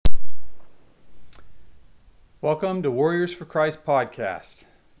Welcome to Warriors for Christ podcast.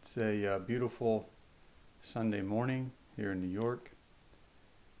 It's a beautiful Sunday morning here in New York,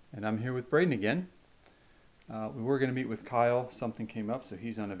 and I'm here with Braden again. We were going to meet with Kyle. Something came up, so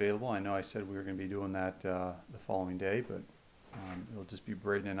he's unavailable. I know I said we were going to be doing that the following day, but it'll just be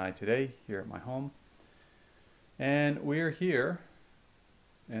Braden and I today here at my home. And we are here,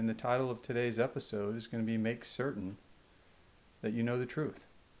 and the title of today's episode is going to be Make Certain That You Know the Truth.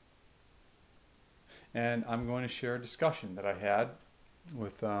 And I'm going to share a discussion that I had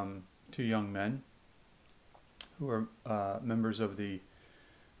with two young men who are members of the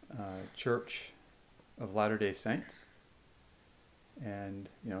Church of Latter-day Saints, and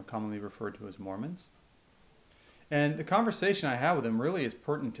commonly referred to as Mormons. And the conversation I had with them really is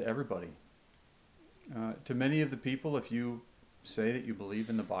pertinent to everybody. To many of the people, if you say that you believe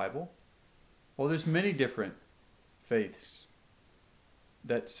in the Bible, well, there's many different faiths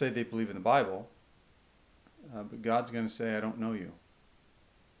that say they believe in the Bible. But God's going to say, I don't know you.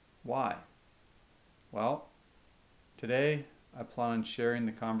 Why? Well, today I plan on sharing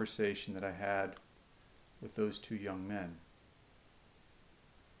the conversation that I had with those two young men.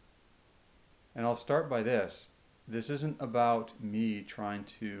 And I'll start by this. This isn't about me trying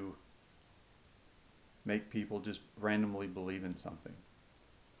to make people just randomly believe in something.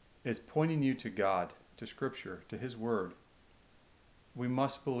 It's pointing you to God, to Scripture, to His Word. We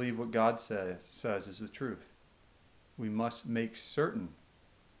must believe what God says is the truth. We must make certain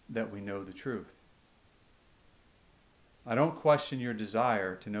that we know the truth. I don't question your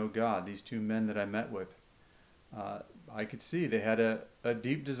desire to know God. These two men that I met with, I could see they had a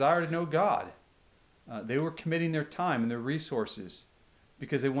deep desire to know God. They were committing their time and their resources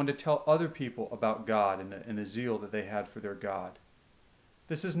because they wanted to tell other people about God and the zeal that they had for their God.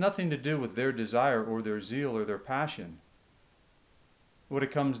 This has nothing to do with their desire or their zeal or their passion. What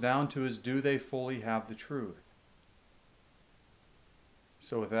it comes down to is, do they fully have the truth?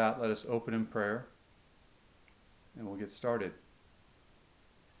 So with that, let us open in prayer, and we'll get started.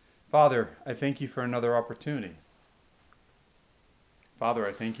 Father, I thank you for another opportunity. Father,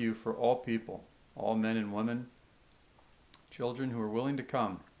 I thank you for all people, all men and women, children who are willing to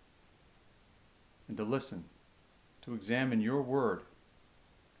come and to listen, to examine your word,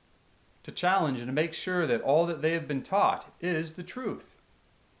 to challenge and to make sure that all that they have been taught is the truth.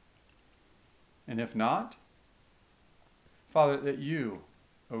 And if not, Father, that you,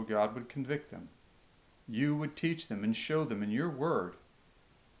 O God, would convict them. You would teach them and show them in your word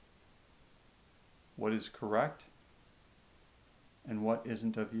what is correct and what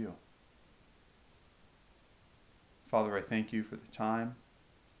isn't of you. Father, I thank you for the time.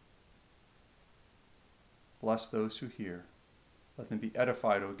 Bless those who hear. Let them be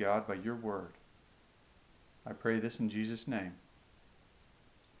edified, O God, by your word. I pray this in Jesus' name.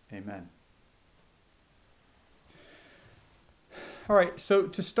 Amen. All right, so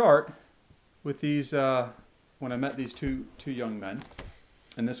to start with these, when I met these two young men,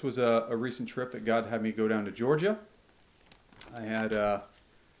 and this was a recent trip that God had me go down to Georgia. I had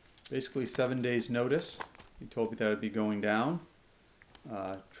basically 7 days notice. He told me that I'd be going down,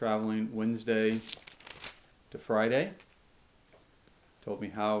 traveling Wednesday to Friday. Told me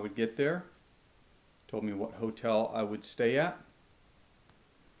how I would get there. Told me what hotel I would stay at.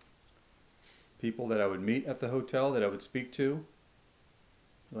 People that I would meet at the hotel that I would speak to.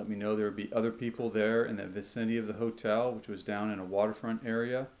 Let me know there would be other people there in the vicinity of the hotel, which was down in a waterfront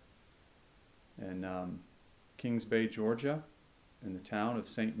area in Kings Bay, Georgia, in the town of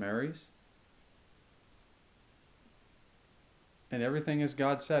St. Mary's. And everything as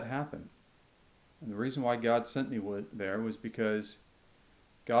God said happened. And the reason why God sent me there was because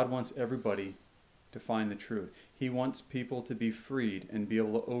God wants everybody to find the truth. He wants people to be freed and be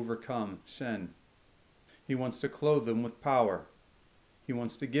able to overcome sin. He wants to clothe them with power. He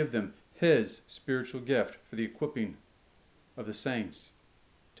wants to give them His spiritual gift for the equipping of the saints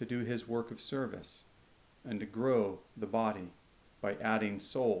to do His work of service and to grow the body by adding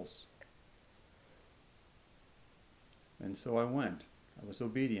souls. And so I went. I was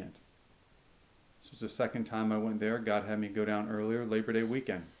obedient. This was the second time I went there. God had me go down earlier, Labor Day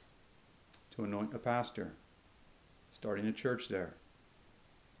weekend, to anoint a pastor, starting a church there.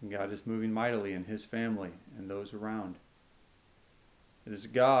 And God is moving mightily in His family and those around. It is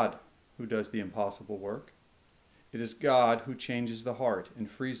God who does the impossible work. It is God who changes the heart and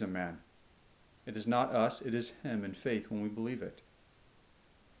frees a man. It is not us, it is Him in faith when we believe it.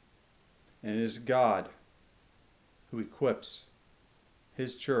 And it is God who equips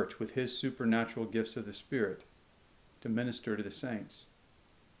His church with His supernatural gifts of the Spirit to minister to the saints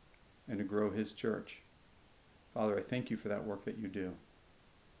and to grow His church. Father, I thank you for that work that you do.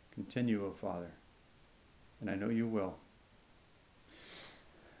 Continue, O Father. and I know you will.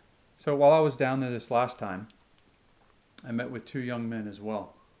 So while I was down there this last time, I met with two young men as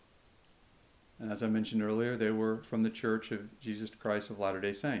well. And as I mentioned earlier, they were from the Church of Jesus Christ of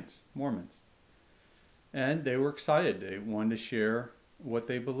Latter-day Saints, Mormons. And they were excited. They wanted to share what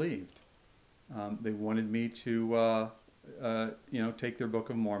they believed. They wanted me to, take their Book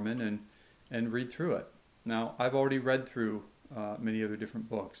of Mormon and read through it. Now, I've already read through many other different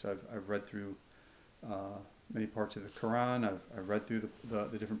books. I've read through many parts of the Quran. I've read through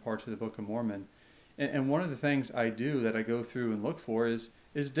the different parts of the Book of Mormon. And one of the things I do that I go through and look for is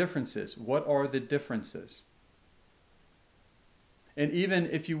differences. What are the differences? And even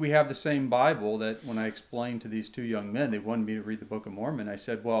if we have the same Bible, that when I explained to these two young men, they wanted me to read the Book of Mormon, I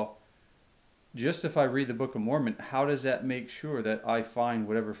said, well, just if I read the Book of Mormon, how does that make sure that I find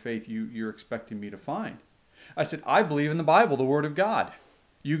whatever faith you're expecting me to find? I said, I believe in the Bible, the Word of God.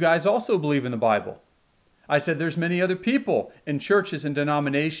 You guys also believe in the Bible. I said, there's many other people in churches and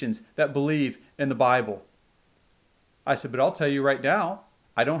denominations that believe in the Bible. I said, but I'll tell you right now,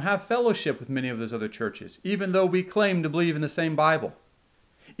 I don't have fellowship with many of those other churches, even though we claim to believe in the same Bible,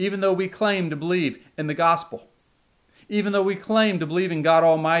 even though we claim to believe in the gospel, even though we claim to believe in God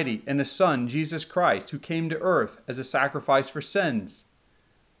Almighty and His Son, Jesus Christ, who came to earth as a sacrifice for sins.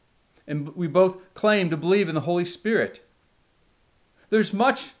 And we both claim to believe in the Holy Spirit. There's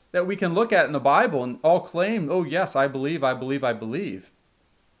much that we can look at in the Bible and all claim, oh yes, I believe, I believe, I believe.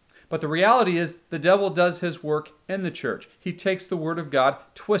 But the reality is the devil does his work in the church. He takes the Word of God,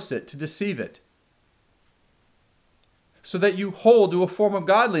 twists it to deceive it, so that you hold to a form of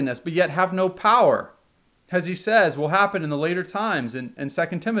godliness, but yet have no power, as he says will happen in the later times in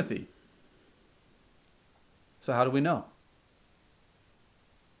 2 Timothy. So how do we know?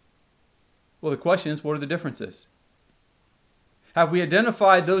 Well, the question is, what are the differences? Have we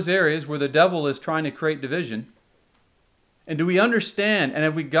identified those areas where the devil is trying to create division? And do we understand, and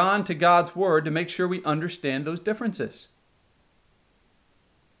have we gone to God's Word to make sure we understand those differences?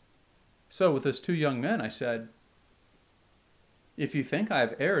 So with those two young men, I said, if you think I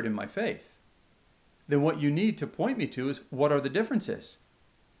have erred in my faith, then what you need to point me to is, what are the differences?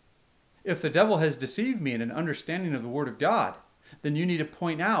 If the devil has deceived me in an understanding of the Word of God, then you need to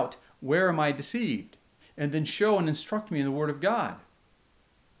point out, where am I deceived? And then show and instruct me in the Word of God.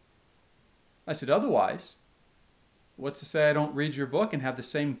 I said, otherwise, what's to say I don't read your book and have the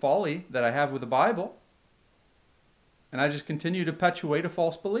same folly that I have with the Bible? And I just continue to perpetuate a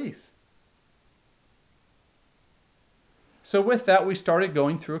false belief. So with that, we started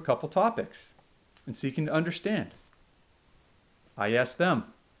going through a couple topics and seeking to understand. I asked them.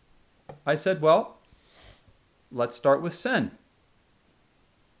 I said, well, let's start with sin.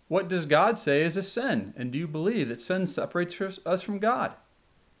 What does God say is a sin? And do you believe that sin separates us from God?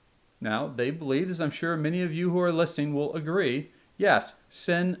 Now, they believe, as I'm sure many of you who are listening will agree, yes,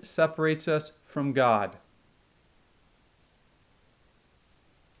 sin separates us from God.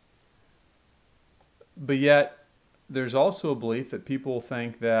 But yet, there's also a belief that people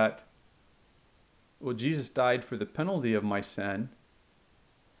think that, well, Jesus died for the penalty of my sin,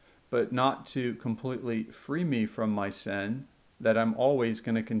 but not to completely free me from my sin, that I'm always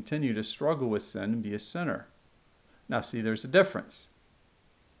going to continue to struggle with sin and be a sinner. Now, see, there's a difference.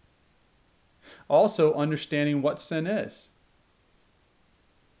 Also, understanding what sin is.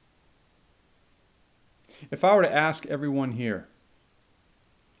 If I were to ask everyone here,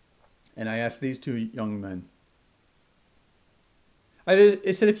 and I asked these two young men, I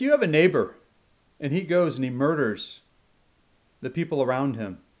said, if you have a neighbor and he goes and he murders the people around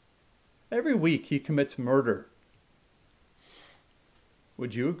him, every week he commits murder,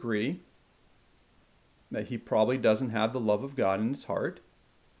 would you agree that he probably doesn't have the love of God in his heart?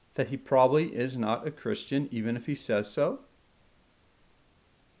 That he probably is not a Christian, even if he says so?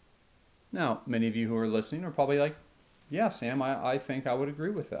 Now, many of you who are listening are probably like, yeah, Sam, I think I would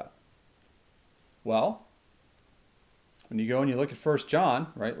agree with that. Well, when you go and you look at 1 John,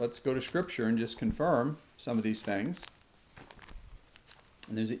 right, let's go to Scripture and just confirm some of these things.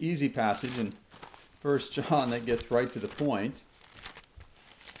 And there's an easy passage in 1 John that gets right to the point.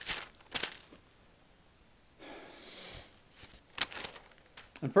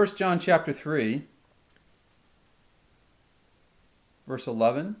 In 1 John chapter 3, verse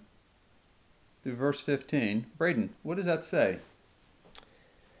 11 through verse 15, Braden, what does that say?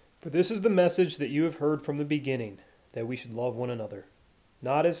 For this is the message that you have heard from the beginning, that we should love one another.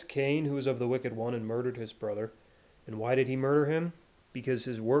 Not as Cain, who was of the wicked one and murdered his brother. And why did he murder him? Because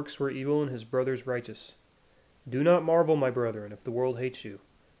his works were evil and his brother's righteous. Do not marvel, my brethren, if the world hates you.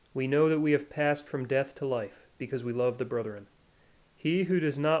 We know that we have passed from death to life, because we love the brethren. He who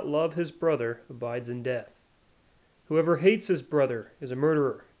does not love his brother abides in death. Whoever hates his brother is a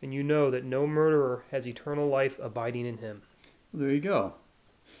murderer, and you know that no murderer has eternal life abiding in him. Well, there you go.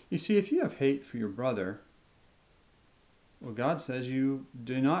 You see, if you have hate for your brother, well, God says you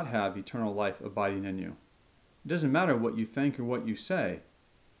do not have eternal life abiding in you. It doesn't matter what you think or what you say.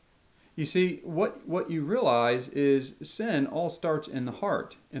 You see, what you realize is sin all starts in the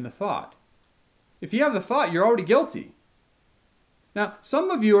heart, in the thought. If you have the thought, you're already guilty. Now,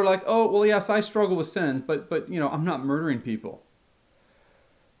 some of you are like, oh, well, yes, I struggle with sins, but I'm not murdering people.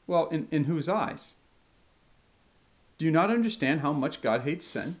 Well, in whose eyes? Do you not understand how much God hates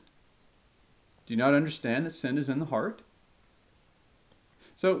sin? Do you not understand that sin is in the heart?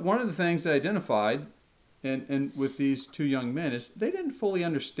 So one of the things I identified and with these two young men is they didn't fully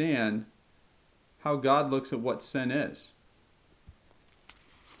understand how God looks at what sin is.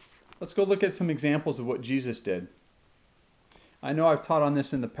 Let's go look at some examples of what Jesus did. I know I've taught on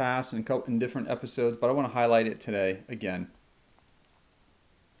this in the past in different episodes, but I want to highlight it today again.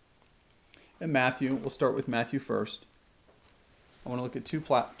 In Matthew, we'll start with Matthew first. I want to look at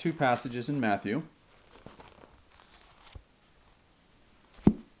two passages in Matthew.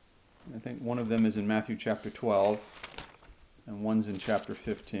 I think one of them is in Matthew chapter 12, and one's in chapter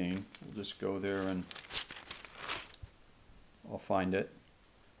 15. We'll just go there and I'll find it.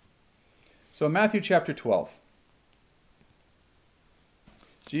 So in Matthew chapter 12,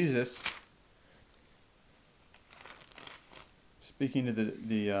 Jesus, speaking to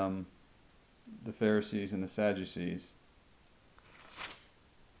the Pharisees and the Sadducees,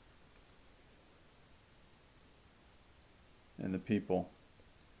 and the people,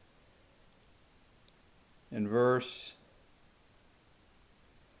 in verse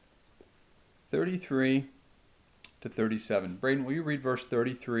 33 to 37. Braden, will you read verse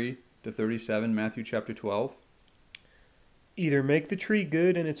 33 to 37, Matthew chapter 12? Either make the tree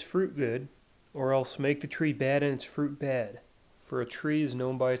good and its fruit good, or else make the tree bad and its fruit bad. For a tree is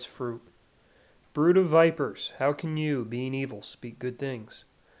known by its fruit. Brood of vipers, how can you, being evil, speak good things?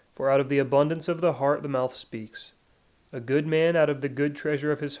 For out of the abundance of the heart the mouth speaks. A good man out of the good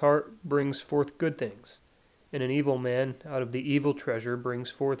treasure of his heart brings forth good things, and an evil man out of the evil treasure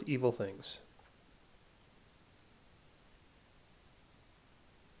brings forth evil things.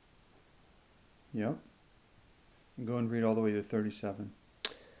 Yep. Go and read all the way to 37.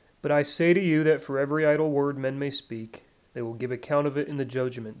 But I say to you that for every idle word men may speak, they will give account of it in the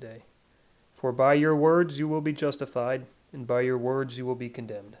judgment day. For by your words you will be justified, and by your words you will be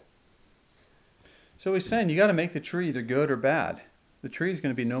condemned. So he's saying you got to make the tree either good or bad. The tree is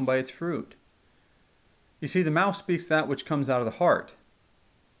going to be known by its fruit. You see, the mouth speaks that which comes out of the heart.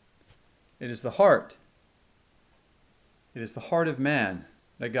 It is the heart. It is the heart of man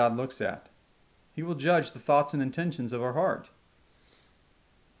that God looks at. He will judge the thoughts and intentions of our heart.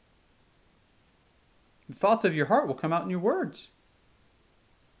 The thoughts of your heart will come out in your words.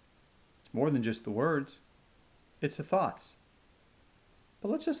 It's more than just the words. It's the thoughts.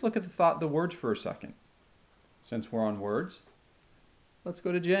 But let's just look at the words for a second. Since we're on words, let's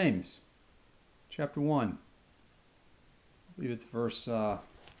go to James, chapter 1. I believe it's verse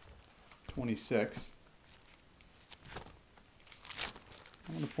 26.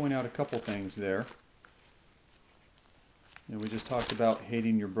 I want to point out a couple things there. We just talked about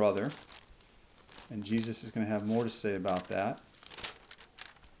hating your brother, and Jesus is going to have more to say about that.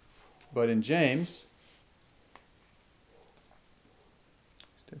 But in James,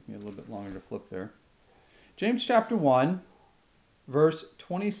 it's taking me a little bit longer to flip there. James chapter 1, verse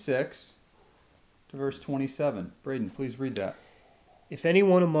 26 to verse 27. Braden, please read that. If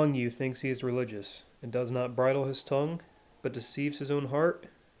anyone among you thinks he is religious, and does not bridle his tongue, but deceives his own heart,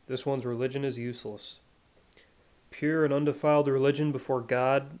 this one's religion is useless. Pure and undefiled religion before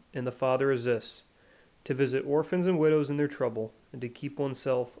God and the Father is this, to visit orphans and widows in their trouble, and to keep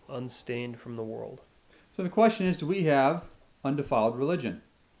oneself unstained from the world. So the question is, do we have undefiled religion?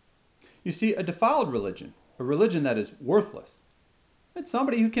 You see, a defiled religion, a religion that is worthless, it's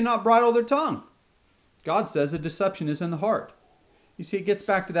somebody who cannot bridle their tongue. God says the deception is in the heart. You see, it gets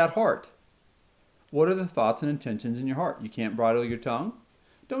back to that heart. What are the thoughts and intentions in your heart? You can't bridle your tongue?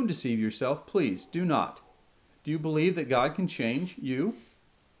 Don't deceive yourself, please. Do not. Do you believe that God can change you?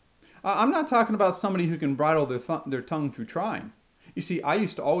 I'm not talking about somebody who can bridle their tongue through trying. You see, I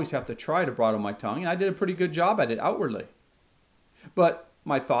used to always have to try to bridle my tongue, and I did a pretty good job at it outwardly. But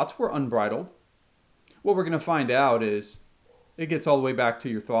my thoughts were unbridled. What we're going to find out is it gets all the way back to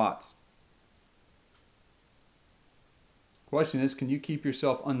your thoughts. The question is, can you keep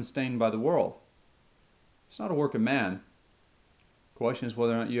yourself unstained by the world? It's not a work of man. The question is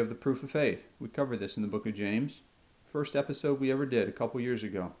whether or not you have the proof of faith. We covered this in the book of James. First episode we ever did a couple years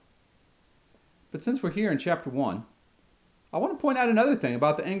ago. But since we're here in chapter 1, I want to point out another thing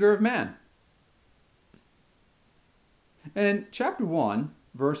about the anger of man. And in chapter 1,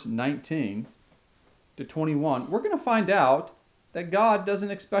 verse 19 to 21, we're going to find out that God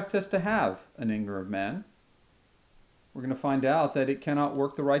doesn't expect us to have an anger of man. We're going to find out that it cannot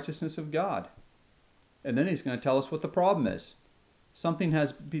work the righteousness of God. And then he's going to tell us what the problem is. Something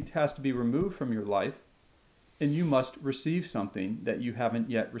has to be removed from your life, and you must receive something that you haven't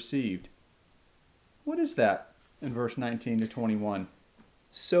yet received. What is that in verse 19 to 21?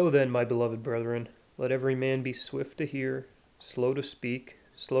 So then, my beloved brethren, let every man be swift to hear, slow to speak,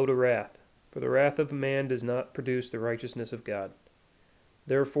 slow to wrath, for the wrath of man does not produce the righteousness of God.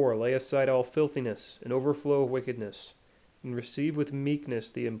 Therefore lay aside all filthiness and overflow of wickedness, and receive with meekness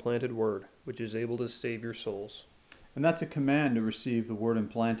the implanted word, which is able to save your souls. And that's a command to receive the word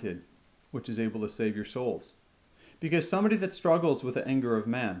implanted, which is able to save your souls. Because somebody that struggles with the anger of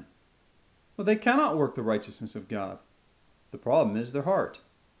man, well, they cannot work the righteousness of God. The problem is their heart.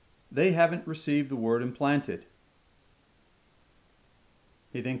 They haven't received the word implanted.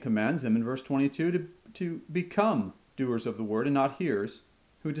 He then commands them in verse 22 to become doers of the word and not hearers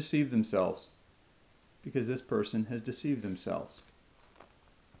who deceive themselves, because this person has deceived themselves.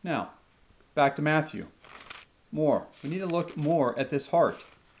 Now, back to Matthew. We need to look more at this heart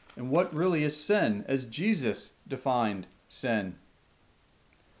and what really is sin as Jesus defined sin.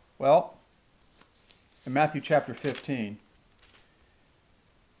 Well, in Matthew chapter 15,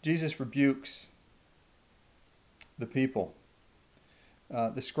 Jesus rebukes the people.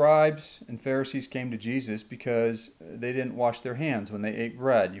 The scribes and Pharisees came to Jesus because they didn't wash their hands when they ate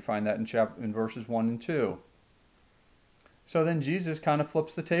bread. You find that in verses 1 and 2. So then Jesus kind of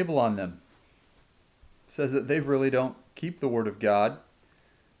flips the table on them. Says that they really don't keep the word of God,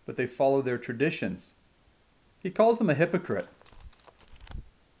 but they follow their traditions. He calls them a hypocrite.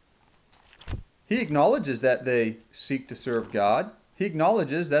 He acknowledges that they seek to serve God. He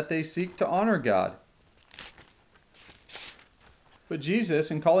acknowledges that they seek to honor God. But Jesus,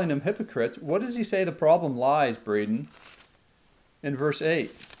 in calling them hypocrites, what does he say the problem lies, Braden? In verse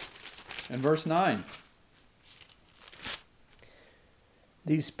 8 and verse 9.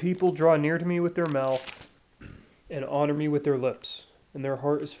 These people draw near to me with their mouth and honor me with their lips, and their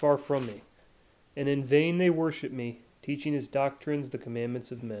heart is far from me. And in vain they worship me, teaching as doctrines the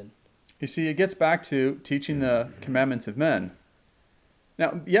commandments of men. You see, it gets back to teaching the commandments of men.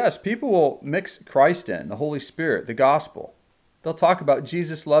 Now, yes, people will mix Christ in, the Holy Spirit, the gospel. They'll talk about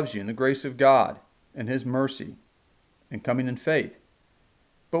Jesus loves you and the grace of God and his mercy and coming in faith.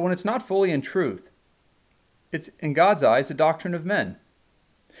 But when it's not fully in truth, it's in God's eyes the doctrine of men.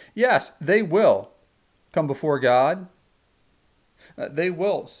 Yes, they will come before God. They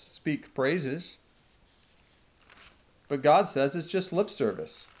will speak praises. But God says it's just lip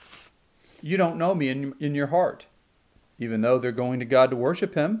service. You don't know me in your heart, even though they're going to God to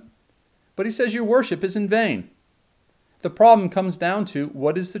worship him. But he says your worship is in vain. The problem comes down to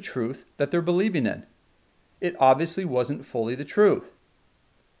what is the truth that they're believing in. It obviously wasn't fully the truth.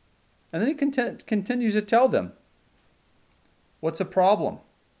 And then he continues to tell them, what's a problem?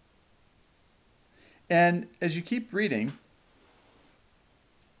 And as you keep reading,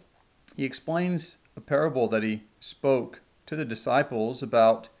 he explains a parable that he spoke to the disciples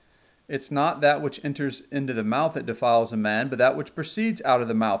about it's not that which enters into the mouth that defiles a man, but that which proceeds out of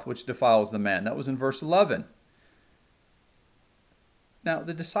the mouth which defiles the man. That was in verse 11. Now,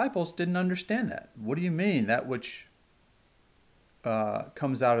 the disciples didn't understand that. What do you mean, that which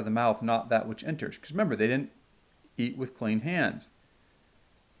comes out of the mouth, not that which enters? Because remember, they didn't eat with clean hands.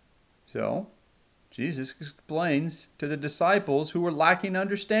 So, Jesus explains to the disciples who were lacking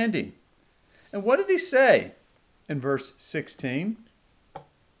understanding. And what did he say in verse 16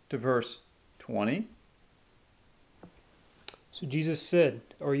 to verse 20? So Jesus said,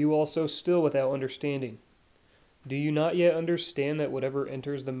 "Are you also still without understanding? Do you not yet understand that whatever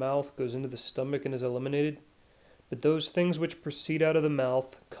enters the mouth goes into the stomach and is eliminated? But those things which proceed out of the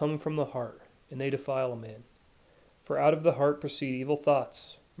mouth come from the heart, and they defile a man. For out of the heart proceed evil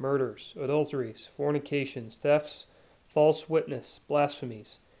thoughts, murders, adulteries, fornications, thefts, false witness,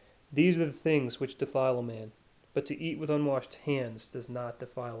 blasphemies. These are the things which defile a man. But to eat with unwashed hands does not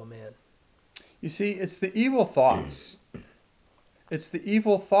defile a man." You see, it's the evil thoughts. It's the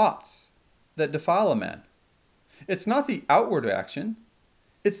evil thoughts that defile a man. It's not the outward action.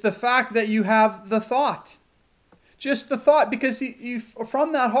 It's the fact that you have the thought. Just the thought, because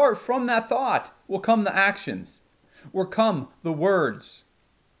from that heart, from that thought, will come the actions. Will come the words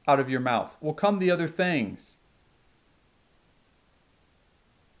out of your mouth. Will come the other things.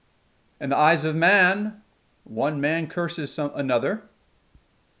 In the eyes of man, one man curses another.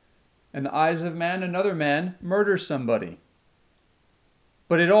 In the eyes of man, another man murders somebody.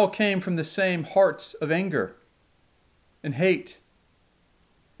 But it all came from the same hearts of anger and hate.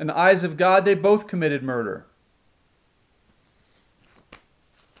 In the eyes of God, they both committed murder. I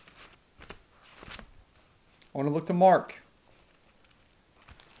want to look to Mark.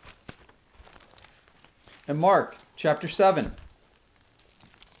 In Mark chapter 7.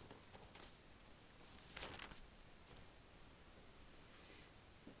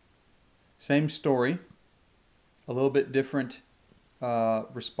 Same story, a little bit different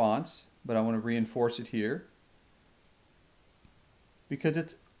response, but I want to reinforce it here. Because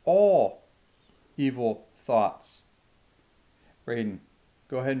it's all evil thoughts. Braden,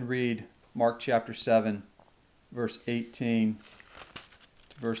 go ahead and read Mark chapter 7, verse 18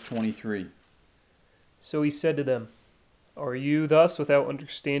 to verse 23. So he said to them, Are you thus without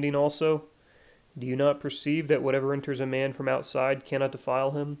understanding also? Do you not perceive that whatever enters a man from outside cannot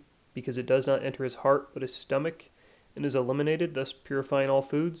defile him, because it does not enter his heart but his stomach, and is eliminated, thus purifying all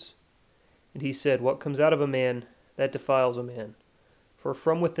foods? And he said, What comes out of a man, that defiles a man. For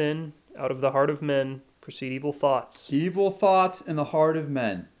from within, out of the heart of men, proceed evil thoughts. Evil thoughts in the heart of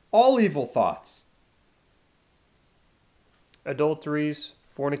men. All evil thoughts. Adulteries,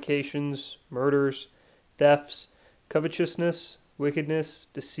 fornications, murders, thefts, covetousness, wickedness,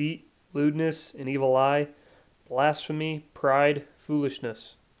 deceit, lewdness, an evil eye, blasphemy, pride,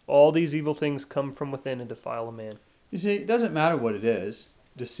 foolishness. All these evil things come from within and defile a man. You see, it doesn't matter what it is.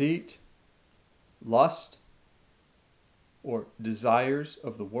 Deceit, lust, or desires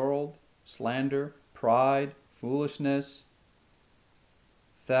of the world, slander, pride, foolishness,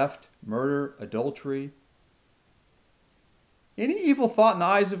 theft, murder, adultery. Any evil thought in the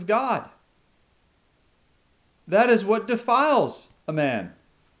eyes of God. That is what defiles a man.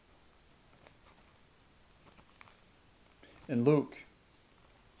 In Luke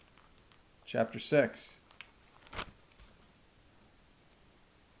chapter 6.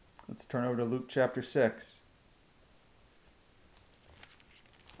 Let's turn over to Luke chapter 6.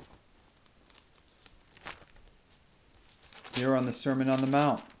 Here on the Sermon on the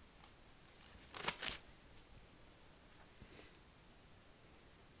Mount.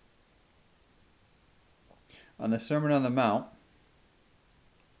 On the Sermon on the Mount,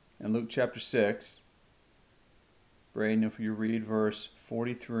 in Luke chapter 6, Braden, if you read verse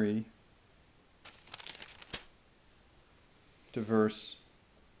 43 to verse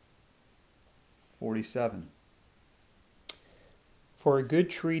 47. For a good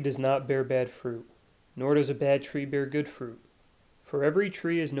tree does not bear bad fruit, nor does a bad tree bear good fruit. For every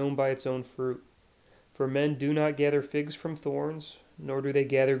tree is known by its own fruit. For men do not gather figs from thorns, nor do they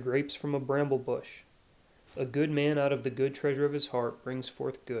gather grapes from a bramble bush. A good man out of the good treasure of his heart brings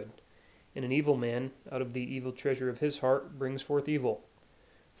forth good, and an evil man out of the evil treasure of his heart brings forth evil.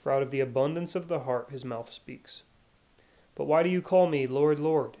 For out of the abundance of the heart his mouth speaks. But why do you call me, Lord,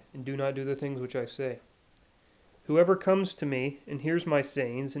 Lord, and do not do the things which I say? Whoever comes to me and hears my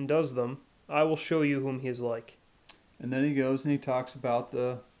sayings and does them, I will show you whom he is like. And then he goes and he talks about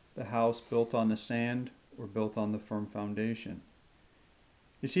the house built on the sand or built on the firm foundation.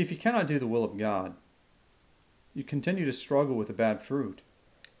 You see, if you cannot do the will of God, you continue to struggle with the bad fruit.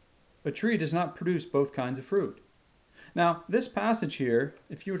 A tree does not produce both kinds of fruit. Now, this passage here,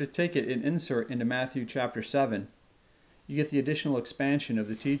 if you were to take it and insert into Matthew chapter 7, you get the additional expansion of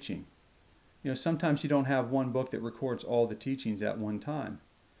the teaching. You know, sometimes you don't have one book that records all the teachings at one time,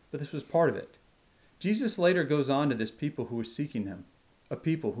 but this was part of it. Jesus later goes on to this people who was seeking him, a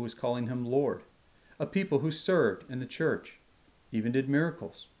people who was calling him Lord, a people who served in the church, even did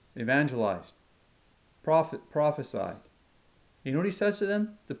miracles, evangelized, prophesied. You know what he says to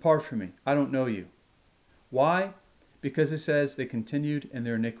them? Depart from me, I don't know you. Why? Because it says they continued in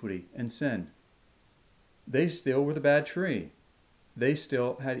their iniquity and sin. They still were the bad tree. They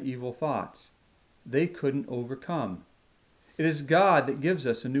still had evil thoughts. They couldn't overcome. It is God that gives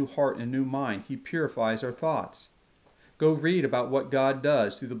us a new heart and a new mind. He purifies our thoughts. Go read about what God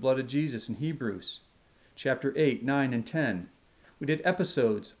does through the blood of Jesus in Hebrews, chapter 8, 9, and 10. We did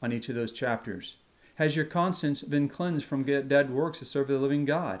episodes on each of those chapters. Has your conscience been cleansed from dead works to serve the living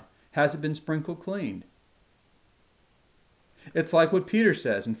God? Has it been sprinkled clean? It's like what Peter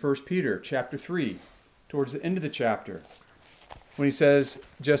says in 1 Peter chapter 3, towards the end of the chapter, when he says,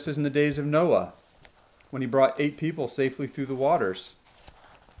 just as in the days of Noah, when he brought 8 people safely through the waters,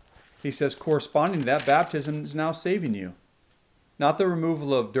 he says, corresponding to that, baptism is now saving you. Not the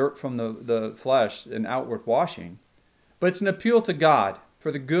removal of dirt from the flesh and outward washing, but it's an appeal to God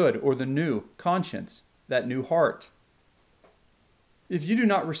for the good or the new conscience, that new heart. If you do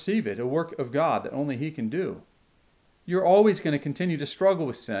not receive it, a work of God that only he can do, you're always going to continue to struggle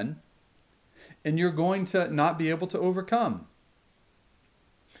with sin, and you're going to not be able to overcome.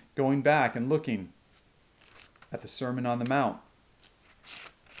 going back and looking at the Sermon on the Mount.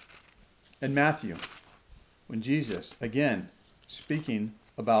 In Matthew, when Jesus, again, speaking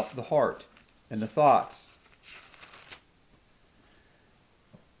about the heart and the thoughts.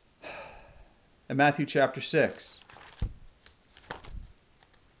 In Matthew chapter 5.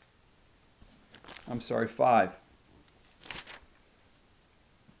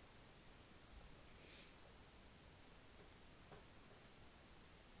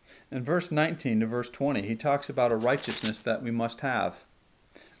 In verse 19 to verse 20, he talks about a righteousness that we must have.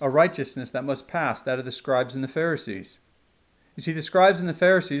 A righteousness that must pass that of the scribes and the Pharisees. You see, the scribes and the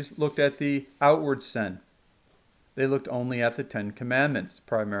Pharisees looked at the outward sin. They looked only at the 10 Commandments,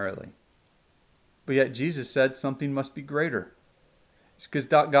 primarily. But yet Jesus said something must be greater. It's because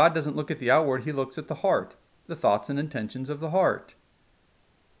God doesn't look at the outward, he looks at the heart, the thoughts and intentions of the heart.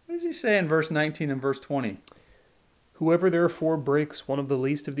 What does he say in verse 19 and verse 20? Whoever therefore breaks one of the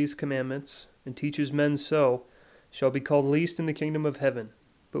least of these commandments, and teaches men so, shall be called least in the kingdom of heaven.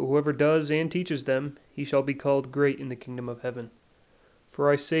 But whoever does and teaches them, he shall be called great in the kingdom of heaven.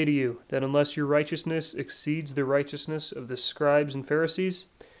 For I say to you, that unless your righteousness exceeds the righteousness of the scribes and Pharisees,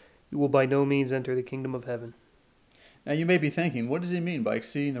 you will by no means enter the kingdom of heaven. Now you may be thinking, what does he mean by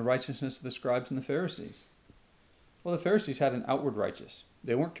exceeding the righteousness of the scribes and the Pharisees? Well, the Pharisees had an outward righteous.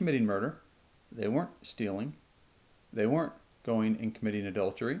 They weren't committing murder. They weren't stealing. They weren't going and committing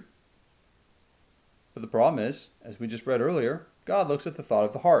adultery. But the problem is, as we just read earlier, God looks at the thought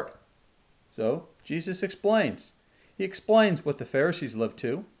of the heart. So Jesus explains. He explains what the Pharisees lived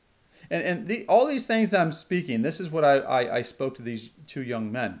to. And all these things that I'm speaking, this is what I spoke to these two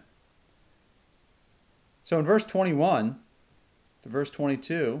young men. So in verse 21 to verse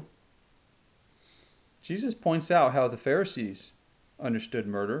 22, Jesus points out how the Pharisees understood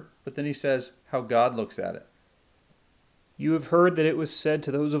murder, but then he says how God looks at it. You have heard that it was said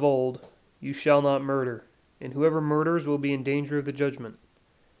to those of old, you shall not murder, and whoever murders will be in danger of the judgment.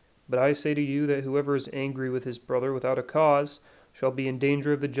 But I say to you that whoever is angry with his brother without a cause shall be in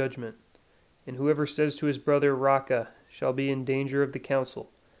danger of the judgment. And whoever says to his brother, Raca, shall be in danger of the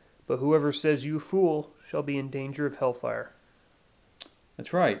council. But whoever says, you fool, shall be in danger of hellfire.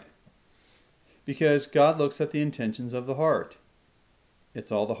 That's right. Because God looks at the intentions of the heart.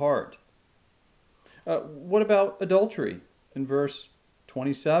 It's all the heart. What about adultery in verse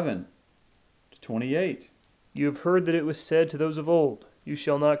 27 to 28? You have heard that it was said to those of old, you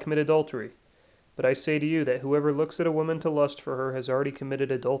shall not commit adultery. But I say to you that whoever looks at a woman to lust for her has already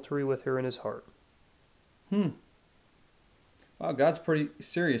committed adultery with her in his heart. Wow, God's pretty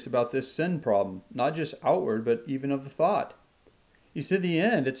serious about this sin problem, not just outward, but even of the thought. You see, at the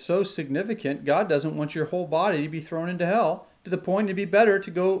end, it's so significant, God doesn't want your whole body to be thrown into hell, to the point it'd be better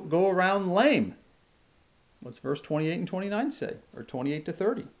to go around lame. What's verse 28 and 29 say? Or 28 to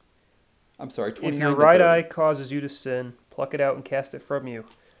 30? I'm sorry, 29 If your to right 30. eye causes you to sin, pluck it out and cast it from you.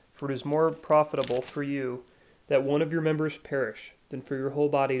 For it is more profitable for you that one of your members perish than for your whole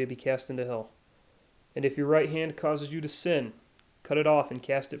body to be cast into hell. And if your right hand causes you to sin, cut it off and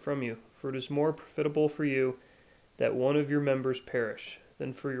cast it from you. For it is more profitable for you that one of your members perish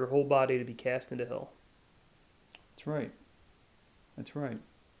than for your whole body to be cast into hell. That's right. That's right.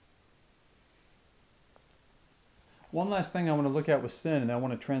 One last thing I want to look at with sin, and I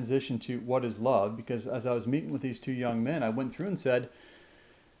want to transition to what is love, because as I was meeting with these two young men, I went through and said,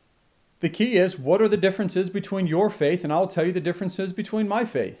 the key is, what are the differences between your faith, and I'll tell you the differences between my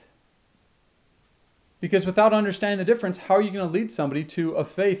faith. Because without understanding the difference, how are you going to lead somebody to a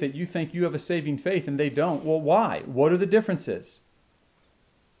faith that you think you have a saving faith and they don't? Well, why? What are the differences?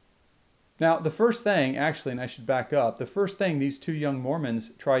 Now, the first thing, actually, and I should back up, the first thing these two young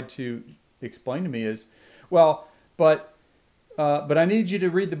Mormons tried to explain to me is, well, but I need you to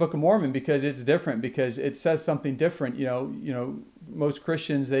read the Book of Mormon because it's different, because it says something different. You know, most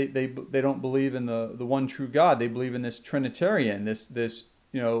Christians, they don't believe in the one true God. They believe in this Trinitarian, this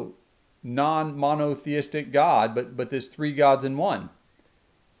non-monotheistic God, but there's three gods in one.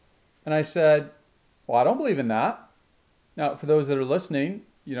 And I said, well, I don't believe in that. Now, for those that are listening,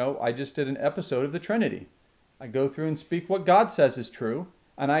 I just did an episode of the Trinity. I go through and speak what God says is true,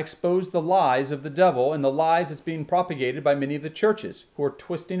 and I expose the lies of the devil and the lies that's being propagated by many of the churches who are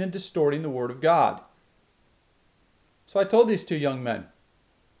twisting and distorting the Word of God. So I told these two young men,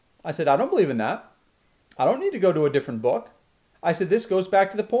 I said, I don't believe in that. I don't need to go to a different book. I said, this goes back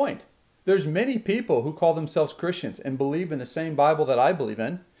to the point. There's many people who call themselves Christians and believe in the same Bible that I believe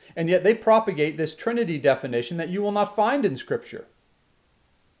in, and yet they propagate this Trinity definition that you will not find in Scripture.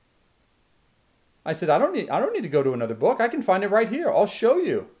 I said, I don't need to go to another book. I can find it right here. I'll show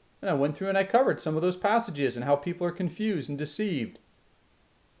you. And I went through and I covered some of those passages and how people are confused and deceived.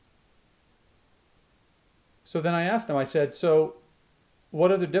 So then I asked him, I said, so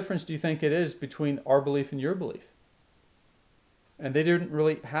what other difference do you think it is between our belief and your belief? And they didn't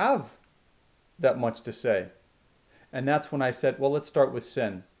really have that much to say. And that's when I said, well, let's start with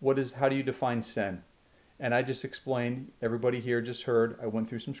sin. How do you define sin? And I just explained, everybody here just heard, I went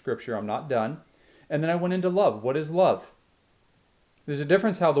through some scripture, I'm not done. And then I went into love. What is love? There's a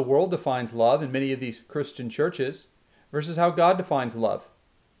difference how the world defines love in many of these Christian churches versus how God defines love.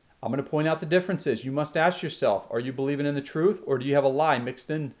 I'm going to point out the differences. You must ask yourself, are you believing in the truth, or do you have a lie mixed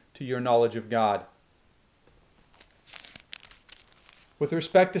into your knowledge of God? With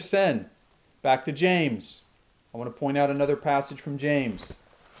respect to sin, back to James. I want to point out another passage from James.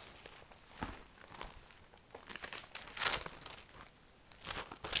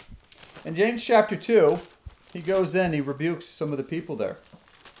 In James chapter 2, he goes in, he rebukes some of the people there.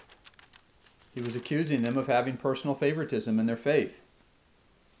 He was accusing them of having personal favoritism in their faith.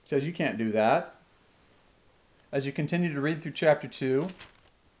 He says, you can't do that. As you continue to read through chapter 2,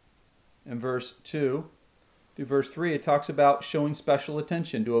 in verse 2 through verse 3, it talks about showing special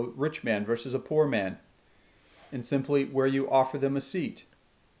attention to a rich man versus a poor man, and simply where you offer them a seat.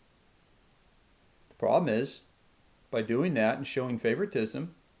 The problem is, by doing that and showing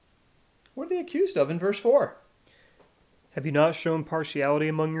favoritism, what are they accused of in verse 4? Have you not shown partiality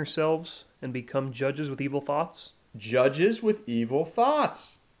among yourselves and become judges with evil thoughts? Judges with evil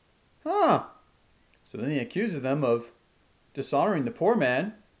thoughts. So then he accuses them of dishonoring the poor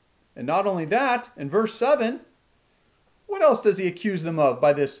man. And not only that, in verse 7, what else does he accuse them of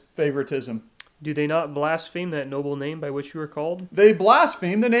by this favoritism? Do they not blaspheme that noble name by which you are called? They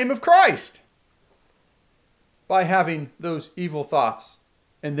blaspheme the name of Christ by having those evil thoughts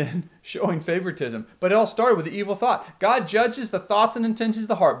and then showing favoritism. But it all started with the evil thought. God judges the thoughts and intentions of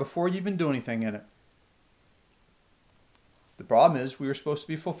the heart before you even do anything in it. The problem is we were supposed to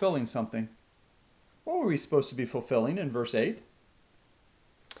be fulfilling something. What were we supposed to be fulfilling in verse 8?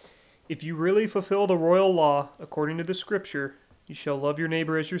 If you really fulfill the royal law according to the scripture, you shall love your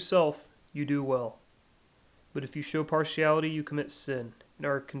neighbor as yourself, you do well. But if you show partiality, you commit sin, and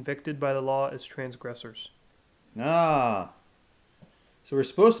are convicted by the law as transgressors. So we're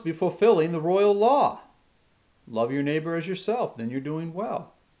supposed to be fulfilling the royal law. Love your neighbor as yourself, then you're doing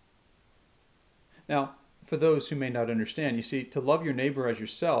well. Now, for those who may not understand, you see, to love your neighbor as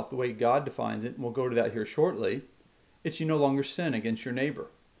yourself, the way God defines it, and we'll go to that here shortly, it's you no longer sin against your neighbor.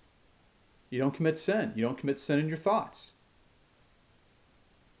 You don't commit sin. You don't commit sin in your thoughts.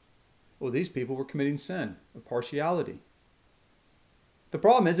 Well, these people were committing sin of partiality. The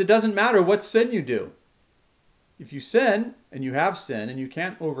problem is it doesn't matter what sin you do. If you sin, and you have sin, and you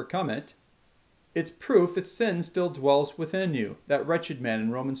can't overcome it, it's proof that sin still dwells within you. That wretched man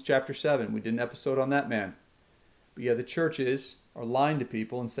in Romans chapter 7. We did an episode on that man. But yeah, the churches are lying to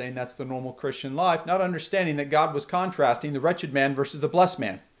people and saying that's the normal Christian life, not understanding that God was contrasting the wretched man versus the blessed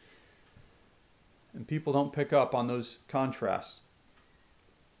man. And people don't pick up on those contrasts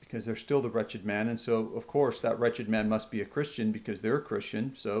because they're still the wretched man. And so, of course, that wretched man must be a Christian because they're a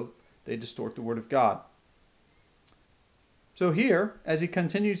Christian, so they distort the word of God. So here, as he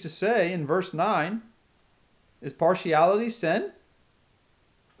continues to say in verse 9, is partiality sin?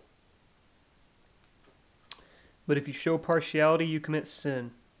 But if you show partiality, you commit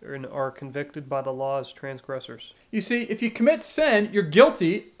sin, and are convicted by the law as transgressors. You see, if you commit sin, you're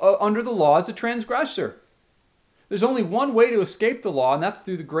guilty under the law as a transgressor. There's only one way to escape the law, and that's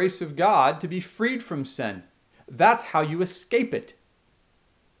through the grace of God to be freed from sin. That's how you escape it.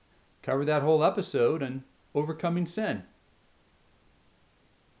 Covered that whole episode on overcoming sin.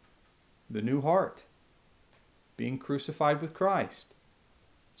 The new heart. Being crucified with Christ.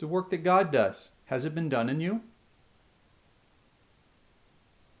 It's a work that God does. Has it been done in you?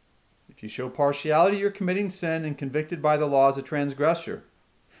 If you show partiality, you're committing sin and convicted by the law as a transgressor.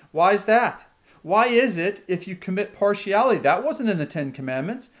 Why is that? Why is it if you commit partiality? That wasn't in the Ten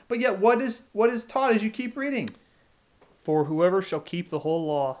Commandments, but yet what is taught as you keep reading? For whoever shall keep the whole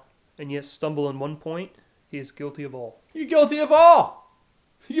law and yet stumble in one point, he is guilty of all. You're guilty of all.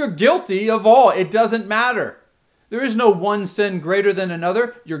 You're guilty of all. It doesn't matter. There is no one sin greater than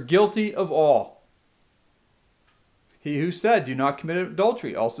another. You're guilty of all. He who said, do not commit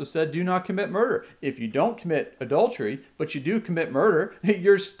adultery, also said, do not commit murder. If you don't commit adultery, but you do commit murder,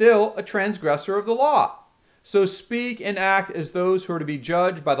 you're still a transgressor of the law. So speak and act as those who are to be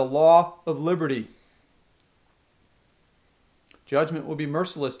judged by the law of liberty. Judgment will be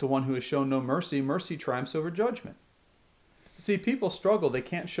merciless to one who has shown no mercy. Mercy triumphs over judgment. See, people struggle. They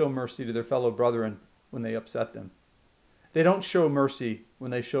can't show mercy to their fellow brethren when they upset them. They don't show mercy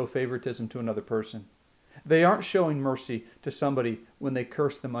when they show favoritism to another person. They aren't showing mercy to somebody when they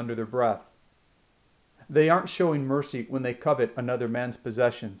curse them under their breath. They aren't showing mercy when they covet another man's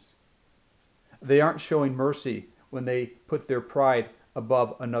possessions. They aren't showing mercy when they put their pride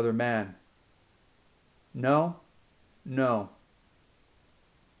above another man. No, no.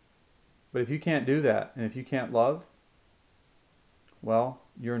 But if you can't do that, and if you can't love, well,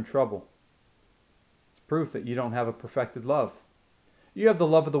 you're in trouble. It's proof that you don't have a perfected love. You have the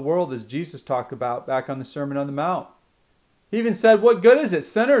love of the world, as Jesus talked about back on the Sermon on the Mount. He even said, what good is it?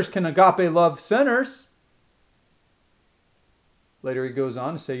 Sinners can agape love sinners. Later he goes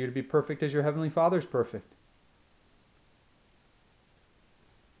on to say you're to be perfect as your heavenly Father is perfect.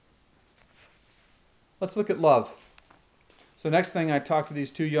 Let's look at love. So next thing I talked to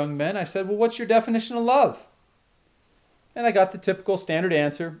these two young men, I said, well, what's your definition of love? And I got the typical standard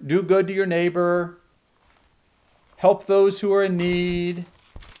answer. Do good to your neighbor. Help those who are in need.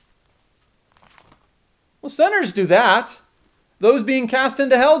 Well, sinners do that. Those being cast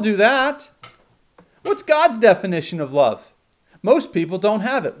into hell do that. What's God's definition of love? Most people don't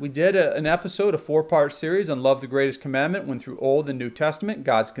have it. We did an episode, a 4-part series on Love the Greatest Commandment, went through Old and New Testament.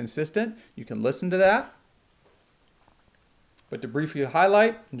 God's consistent. You can listen to that. But to briefly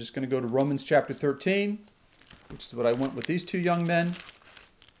highlight, I'm just going to go to Romans chapter 13, which is what I went with these two young men.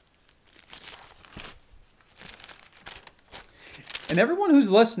 And everyone who's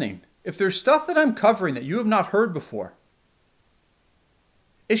listening, if there's stuff that I'm covering that you have not heard before,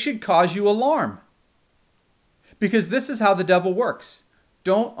 it should cause you alarm. Because this is how the devil works.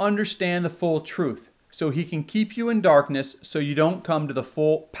 Don't understand the full truth, so he can keep you in darkness so you don't come to the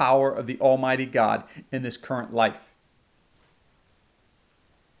full power of the Almighty God in this current life.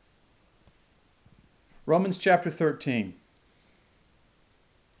 Romans chapter 13.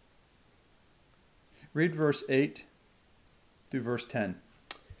 Read verse 8 through verse 10.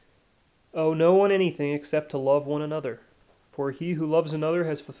 Owe no one anything except to love one another, for he who loves another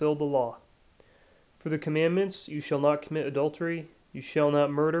has fulfilled the law. For the commandments, you shall not commit adultery, you shall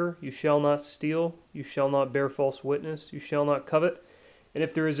not murder, you shall not steal, you shall not bear false witness, you shall not covet, and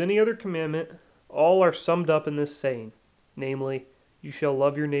if there is any other commandment, all are summed up in this saying, namely, you shall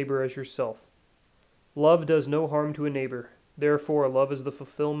love your neighbor as yourself. Love does no harm to a neighbor, therefore love is the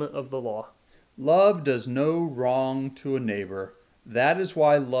fulfillment of the law. Love does no wrong to a neighbor. That is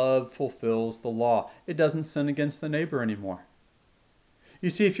why love fulfills the law. It doesn't sin against the neighbor anymore. You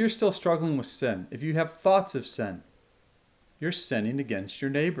see, if you're still struggling with sin, if you have thoughts of sin, you're sinning against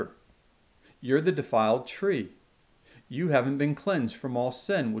your neighbor. You're the defiled tree. You haven't been cleansed from all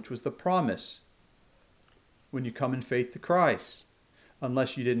sin, which was the promise when you come in faith to Christ.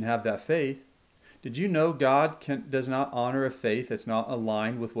 Unless you didn't have that faith. Did you know God does not honor a faith that's not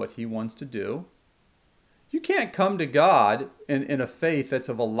aligned with what he wants to do? You can't come to God in a faith that's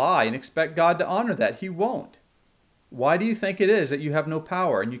of a lie and expect God to honor that. He won't. Why do you think it is that you have no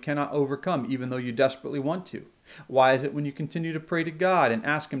power and you cannot overcome even though you desperately want to? Why is it when you continue to pray to God and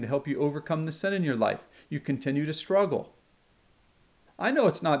ask him to help you overcome the sin in your life, you continue to struggle? I know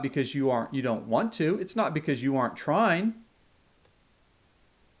it's not because you don't want to. It's not because you aren't trying.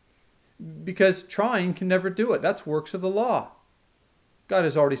 Because trying can never do it. That's works of the law. God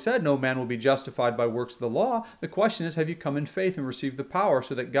has already said no man will be justified by works of the law. The question is, have you come in faith and received the power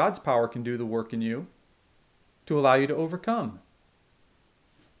so that God's power can do the work in you to allow you to overcome?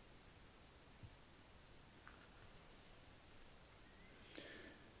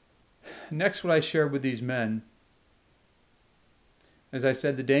 Next, what I shared with these men, as I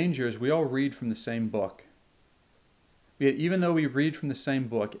said, the danger is we all read from the same book. Yet even though we read from the same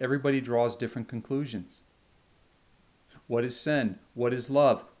book, everybody draws different conclusions. What is sin? What is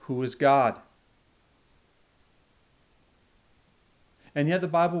love? Who is God? And yet the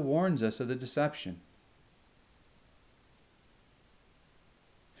Bible warns us of the deception.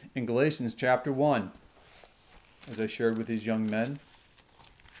 In Galatians chapter 1, as I shared with these young men,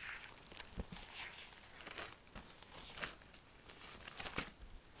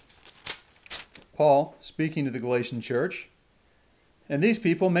 Paul, speaking to the Galatian church, and these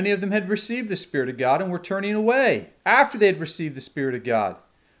people, many of them had received the Spirit of God and were turning away after they had received the Spirit of God.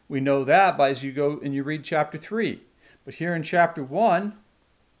 We know that by as you go and you read chapter 3. But here in chapter 1,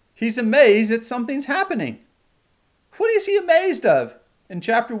 he's amazed that something's happening. What is he amazed of? In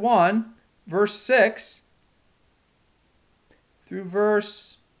chapter 1, verse 6 through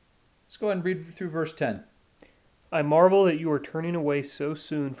let's go ahead and read through verse 10. I marvel that you are turning away so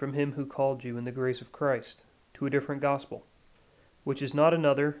soon from him who called you in the grace of Christ to a different gospel, which is not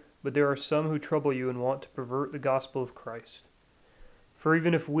another, but there are some who trouble you and want to pervert the gospel of Christ. For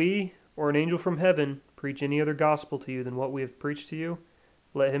even if we, or an angel from heaven, preach any other gospel to you than what we have preached to you,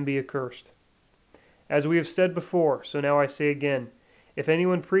 let him be accursed. As we have said before, so now I say again, If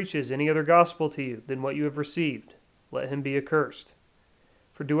anyone preaches any other gospel to you than what you have received, let him be accursed.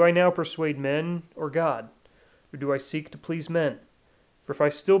 For do I now persuade men or God? Or do I seek to please men? For if I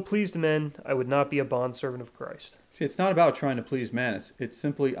still pleased men, I would not be a bondservant of Christ. See, it's not about trying to please man. It's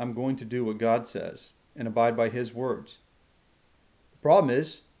simply, I'm going to do what God says and abide by his words. The problem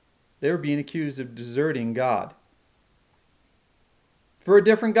is, they were being accused of deserting God for a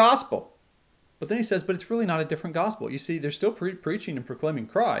different gospel. But then he says, but it's really not a different gospel. You see, they're still preaching and proclaiming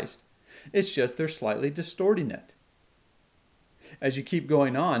Christ. It's just they're slightly distorting it. As you keep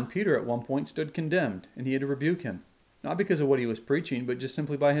going on, Peter at one point stood condemned, and he had to rebuke him. Not because of what he was preaching, but just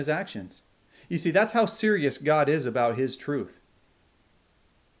simply by his actions. You see, that's how serious God is about his truth.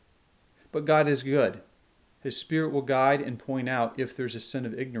 But God is good. His Spirit will guide and point out if there's a sin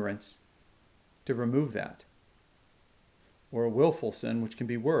of ignorance to remove that. Or a willful sin, which can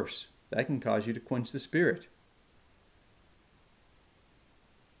be worse. That can cause you to quench the Spirit.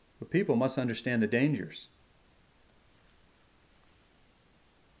 But people must understand the dangers.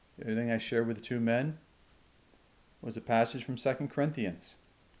 The other thing I shared with the two men was a passage from 2 Corinthians,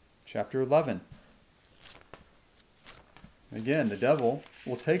 chapter 11. Again, the devil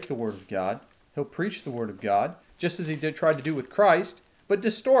will take the Word of God. He'll preach the Word of God, just as he tried to do with Christ, but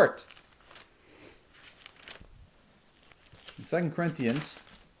distort. In 2 Corinthians,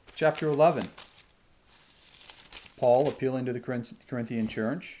 chapter 11, Paul, appealing to the Corinthian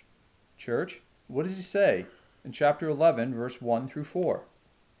church, what does he say in chapter 11, verse 1 through 4?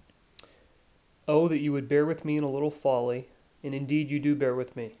 Oh, that you would bear with me in a little folly, and indeed you do bear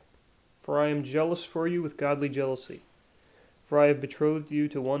with me. For I am jealous for you with godly jealousy. For I have betrothed you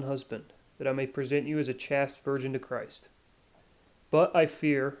to one husband, that I may present you as a chaste virgin to Christ. But I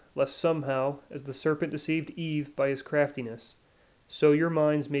fear, lest somehow, as the serpent deceived Eve by his craftiness, so your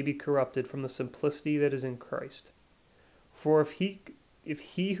minds may be corrupted from the simplicity that is in Christ. For if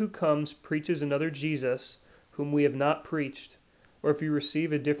he who comes preaches another Jesus, whom we have not preached, or if you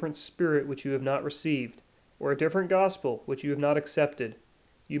receive a different spirit which you have not received, or a different gospel which you have not accepted,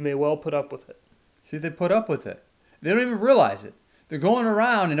 you may well put up with it. See, they put up with it. They don't even realize it. They're going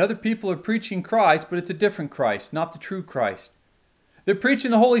around and other people are preaching Christ, but it's a different Christ, not the true Christ. They're preaching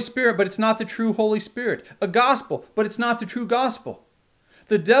the Holy Spirit, but it's not the true Holy Spirit. A gospel, but it's not the true gospel.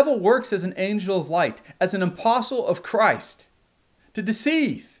 The devil works as an angel of light, as an apostle of Christ, to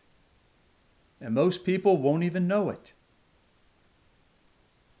deceive. And most people won't even know it.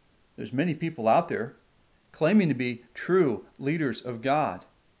 There's many people out there claiming to be true leaders of God.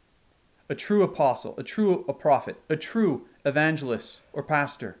 A true apostle, a prophet, a true evangelist or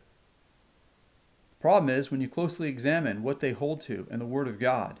pastor. The problem is, when you closely examine what they hold to in the Word of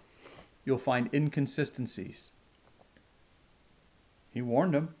God, you'll find inconsistencies. He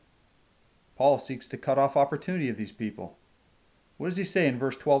warned them. Paul seeks to cut off opportunity of these people. What does he say in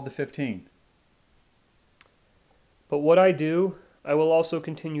verse 12 to 15? But what I do, I will also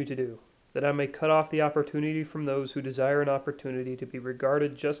continue to do, that I may cut off the opportunity from those who desire an opportunity to be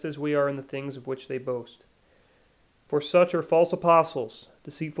regarded just as we are in the things of which they boast. For such are false apostles,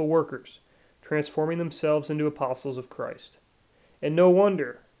 deceitful workers, transforming themselves into apostles of Christ. And no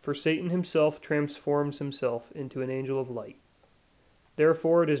wonder, for Satan himself transforms himself into an angel of light.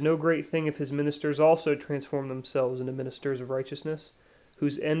 Therefore it is no great thing if his ministers also transform themselves into ministers of righteousness,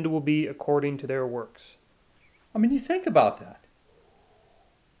 whose end will be according to their works. I mean, you think about that.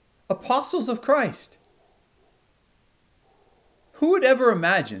 Apostles of Christ. Who would ever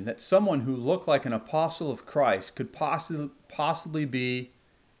imagine that someone who looked like an apostle of Christ could possibly be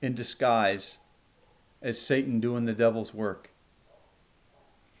in disguise as Satan doing the devil's work?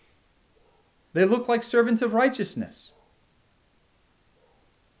 They look like servants of righteousness.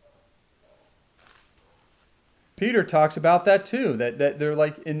 Peter talks about that too, that they're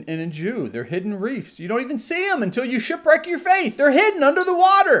like in a Jew, they're hidden reefs. You don't even see them until you shipwreck your faith. They're hidden under the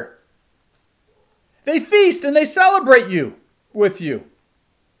water. They feast and they celebrate with you.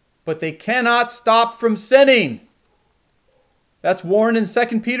 But they cannot stop from sinning. That's warned in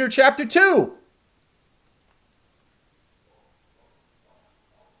 2 Peter chapter 2.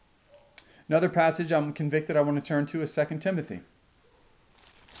 Another passage I'm convicted I want to turn to is 2 Timothy.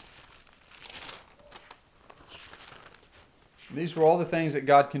 These were all the things that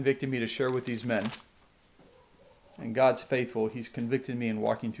God convicted me to share with these men. And God's faithful. He's convicted me in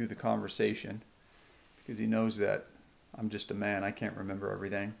walking through the conversation because he knows that I'm just a man. I can't remember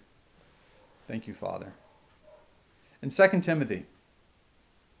everything. Thank you, Father. In 2 Timothy,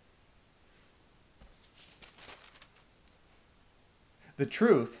 the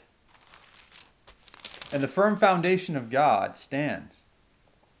truth and the firm foundation of God stands.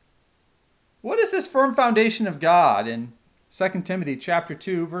 What is this firm foundation of God? And 2 Timothy chapter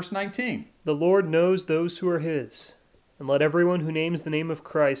 2, verse 19. The Lord knows those who are his, and let everyone who names the name of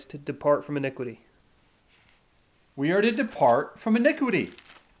Christ depart from iniquity. We are to depart from iniquity.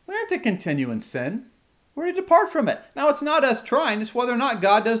 We aren't to continue in sin. We're to depart from it. Now, it's not us trying. It's whether or not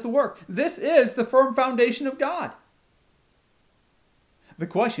God does the work. This is the firm foundation of God. The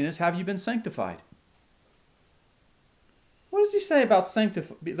question is, have you been sanctified? What does he say about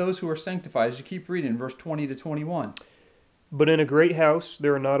those who are sanctified as you keep reading, verse 20 to 21? But in a great house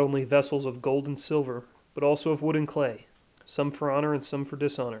there are not only vessels of gold and silver, but also of wood and clay, some for honor and some for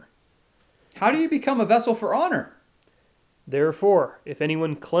dishonor. How do you become a vessel for honor? Therefore, if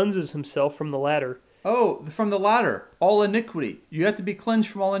anyone cleanses himself from the latter... Oh, from the latter, all iniquity. You have to be cleansed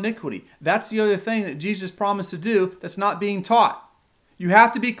from all iniquity. That's the other thing that Jesus promised to do that's not being taught. You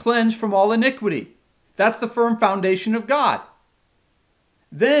have to be cleansed from all iniquity. That's the firm foundation of God.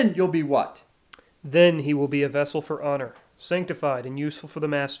 Then you'll be what? Then he will be a vessel for honor, sanctified and useful for the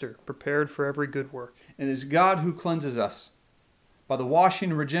master, prepared for every good work. And it is God who cleanses us by the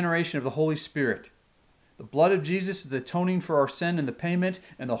washing and regeneration of the Holy Spirit. The blood of Jesus is the atoning for our sin and the payment,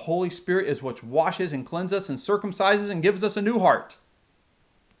 and the Holy Spirit is what washes and cleanses us and circumcises and gives us a new heart.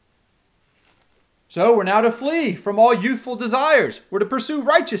 So we're now to flee from all youthful desires. We're to pursue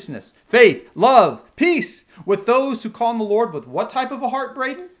righteousness, faith, love, peace with those who call on the Lord with what type of a heart,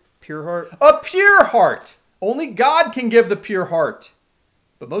 Braden? Pure heart. A pure heart. Only God can give the pure heart.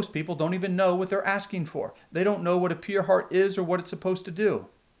 But most people don't even know what they're asking for. They don't know what a pure heart is or what it's supposed to do.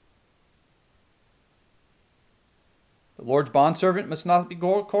 The Lord's bondservant must not be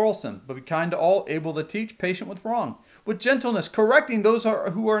quarrelsome, but be kind to all, able to teach, patient with wrong, with gentleness, correcting those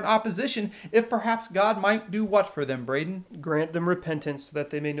who are in opposition, if perhaps God might do what for them, Braden? Grant them repentance so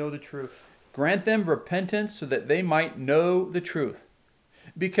that they may know the truth. Grant them repentance so that they might know the truth.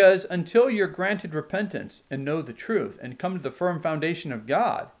 Because until you're granted repentance and know the truth and come to the firm foundation of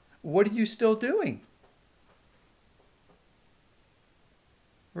God, what are you still doing?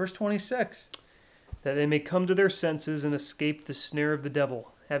 Verse 26. That they may come to their senses and escape the snare of the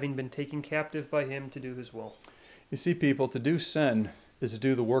devil, having been taken captive by him to do his will. You see, people, to do sin is to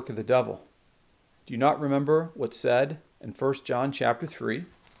do the work of the devil. Do you not remember what's said in 1 John chapter 3?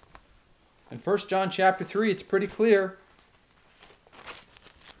 In 1 John chapter 3, it's pretty clear.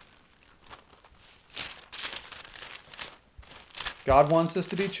 God wants us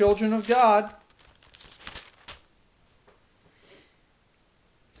to be children of God.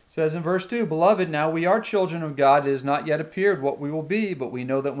 It says in verse 2, Beloved, now we are children of God. It has not yet appeared what we will be, but we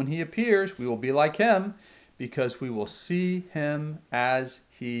know that when he appears, we will be like him, because we will see him as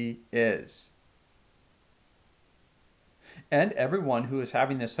he is. And everyone who is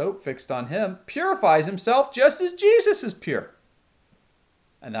having this hope fixed on him purifies himself just as Jesus is pure.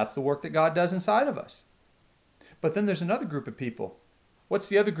 And that's the work that God does inside of us. But then there's another group of people. What's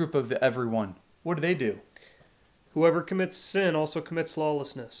the other group of the everyone? What do they do? Whoever commits sin also commits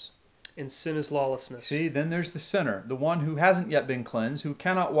lawlessness, and sin is lawlessness. See, then there's the sinner, the one who hasn't yet been cleansed, who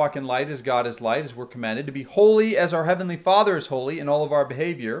cannot walk in light as God is light, as we're commanded, to be holy as our Heavenly Father is holy in all of our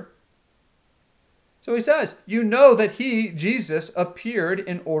behavior. So he says, you know that he, Jesus, appeared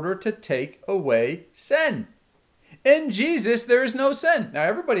in order to take away sin. In Jesus, there is no sin. Now,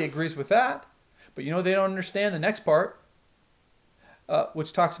 everybody agrees with that. But you know, they don't understand the next part,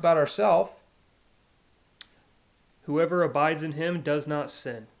 which talks about ourselves. Whoever abides in him does not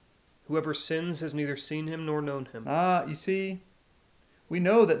sin. Whoever sins has neither seen him nor known him. You see, we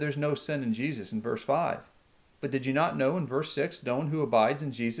know that there's no sin in Jesus in verse 5. But did you not know in verse 6, no one who abides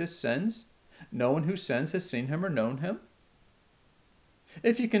in Jesus sins? No one who sins has seen him or known him?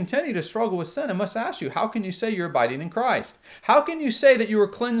 If you continue to struggle with sin, I must ask you, how can you say you're abiding in Christ? How can you say that you were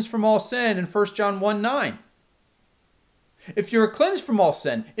cleansed from all sin in 1 John 1:9? If you're cleansed from all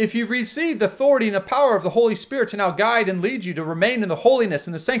sin, if you've received the authority and the power of the Holy Spirit to now guide and lead you to remain in the holiness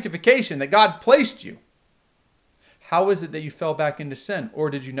and the sanctification that God placed you, how is it that you fell back into sin, or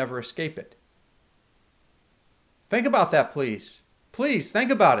did you never escape it? Think about that, please. Please,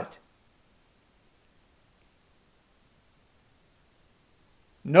 think about it.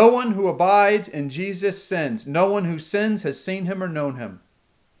 No one who abides in Jesus sins. No one who sins has seen him or known him.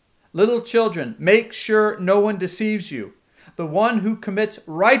 Little children, make sure no one deceives you. The one who commits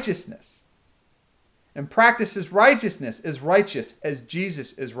righteousness and practices righteousness is righteous as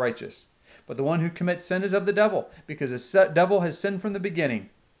Jesus is righteous. But the one who commits sin is of the devil, because the devil has sinned from the beginning.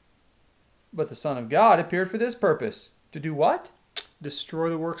 But the Son of God appeared for this purpose. To do what? Destroy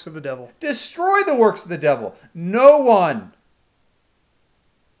the works of the devil. Destroy the works of the devil. No one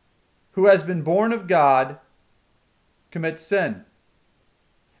who has been born of God commits sin,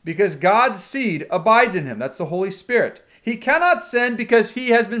 because God's seed abides in him. That's the Holy Spirit. He cannot sin because he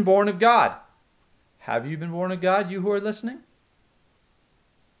has been born of God. Have you been born of God, you who are listening?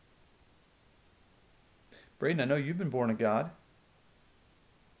 Braden, I know you've been born of God.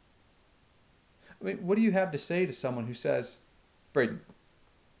 I mean, what do you have to say to someone who says, Braden,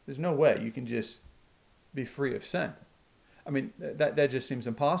 there's no way you can just be free of sin? I mean, that just seems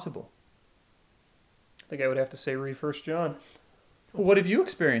impossible. I think I would have to say read 1 John. Well, what have you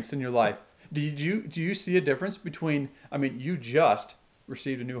experienced in your life? Do you see a difference between, I mean, you just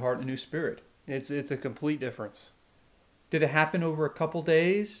received a new heart and a new spirit. It's a complete difference. Did it happen over a couple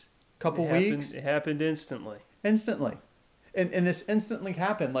days, couple weeks? It happened instantly. Instantly. And this instantly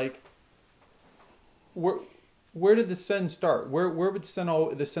happened. Like, where did the sin start? Where would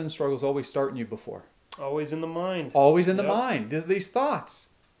the sin struggles always start in you before? Always in the mind. Always in the mind, these thoughts.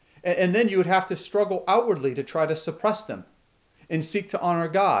 And then you would have to struggle outwardly to try to suppress them and seek to honor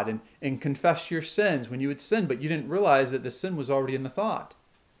God and confess your sins when you would sin, but you didn't realize that the sin was already in the thought.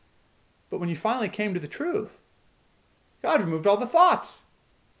 But when you finally came to the truth, God removed all the thoughts.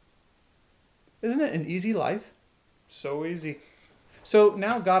 Isn't it an easy life? So easy. So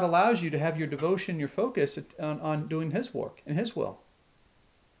now God allows you to have your devotion, your focus on doing His work and His will.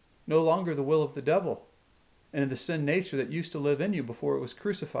 No longer the will of the devil and of the sin nature that used to live in you before it was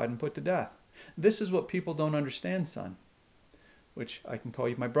crucified and put to death. This is what people don't understand, son, which I can call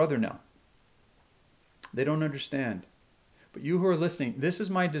you my brother now. They don't understand. But you who are listening, this is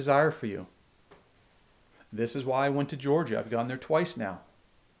my desire for you. This is why I went to Georgia. I've gone there twice now.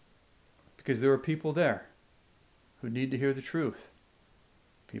 Because there are people there who need to hear the truth.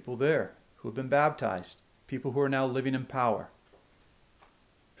 People there who have been baptized. People who are now living in power.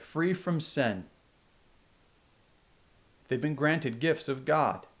 Free from sin. They've been granted gifts of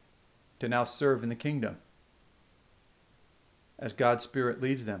God to now serve in the kingdom as God's Spirit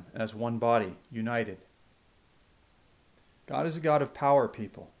leads them as one body, united. God is a God of power,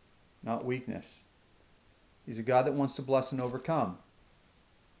 people, not weakness. He's a God that wants to bless and overcome.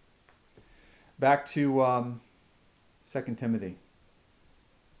 Back to 2 Timothy.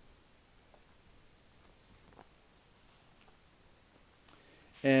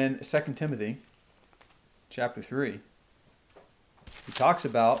 In 2 Timothy, chapter 3, he talks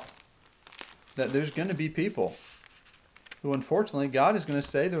about that there's going to be people who, unfortunately, God is going to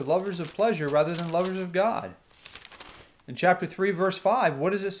say they're lovers of pleasure rather than lovers of God. In chapter 3, verse 5,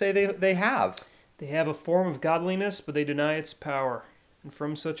 what does it say they have? They have a form of godliness, but they deny its power. And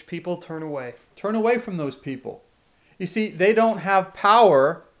from such people, turn away. Turn away from those people. You see, they don't have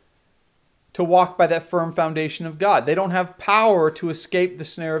power to walk by that firm foundation of God. They don't have power to escape the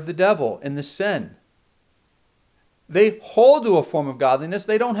snare of the devil and the sin. They hold to a form of godliness.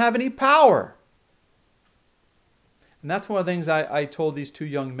 They don't have any power. And that's one of the things I told these two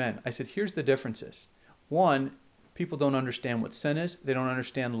young men. I said, here's the differences. One, people don't understand what sin is. They don't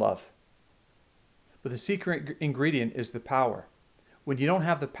understand love. But the secret ingredient is the power. When you don't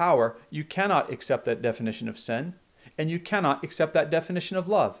have the power, you cannot accept that definition of sin, and you cannot accept that definition of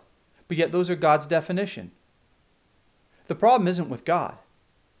love. But yet those are God's definition. The problem isn't with God.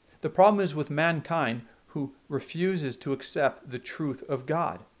 The problem is with mankind who refuses to accept the truth of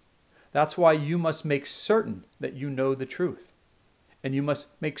God. That's why you must make certain that you know the truth. And you must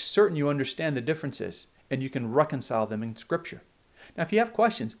make certain you understand the differences and you can reconcile them in Scripture. Now, if you have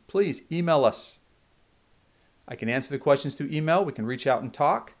questions, please email us. I can answer the questions through email. We can reach out and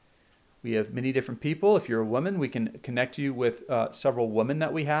talk. We have many different people. If you're a woman, we can connect you with several women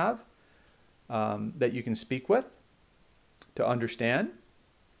that we have that you can speak with to understand.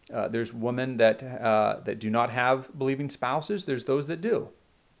 There's women that do not have believing spouses. There's those that do.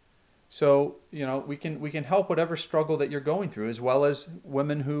 So, we can help whatever struggle that you're going through, as well as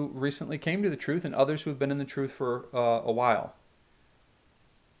women who recently came to the truth and others who have been in the truth for a while.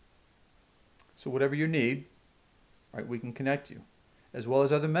 So whatever you need, right, we can connect you, as well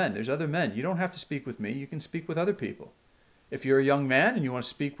as other men. There's other men. You don't have to speak with me. You can speak with other people. If you're a young man and you want to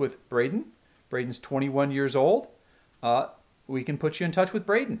speak with Braden, Braden's 21 years old, we can put you in touch with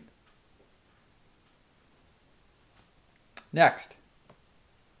Braden. Next.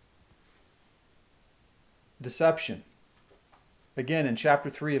 Deception. Again, in chapter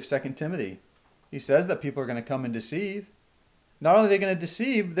 3 of 2 Timothy, he says that people are going to come and deceive. Not only are they going to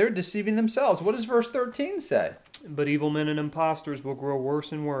deceive, they're deceiving themselves. What does verse 13 say? But evil men and impostors will grow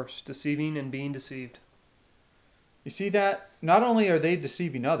worse and worse, deceiving and being deceived. You see that? Not only are they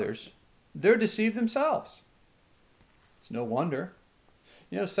deceiving others, they're deceived themselves. It's no wonder.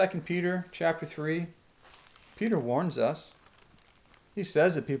 2 Peter chapter 3, Peter warns us. He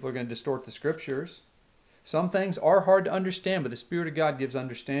says that people are going to distort the Scriptures. Some things are hard to understand, but the Spirit of God gives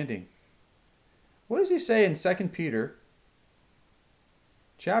understanding. What does he say in 2 Peter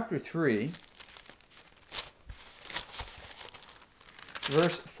chapter 3,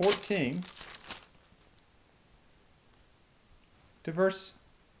 verse 14 to verse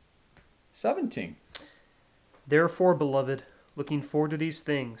 17. Therefore, beloved, looking forward to these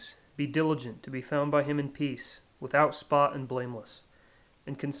things, be diligent to be found by him in peace, without spot and blameless.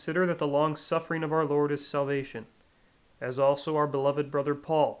 And consider that the long suffering of our Lord is salvation, as also our beloved brother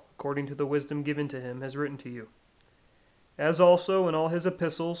Paul, according to the wisdom given to him, has written to you. As also in all his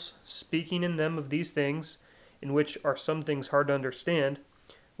epistles, speaking in them of these things, in which are some things hard to understand,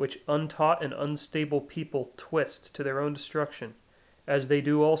 which untaught and unstable people twist to their own destruction, as they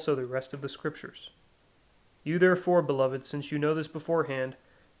do also the rest of the Scriptures. You therefore, beloved, since you know this beforehand,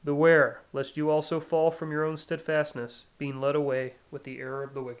 beware lest you also fall from your own steadfastness, being led away with the error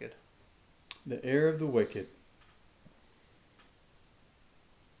of the wicked. The error of the wicked.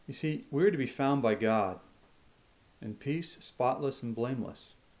 You see, we are to be found by God in peace, spotless and blameless,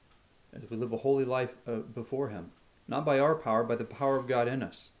 as we live a holy life before Him, not by our power, by the power of God in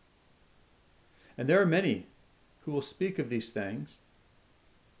us. And there are many who will speak of these things,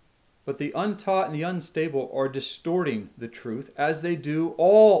 but the untaught and the unstable are distorting the truth, as they do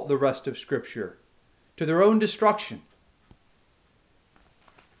all the rest of Scripture, to their own destruction.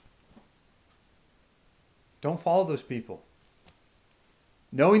 Don't follow those people.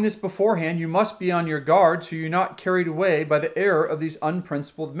 Knowing this beforehand, you must be on your guard so you're not carried away by the error of these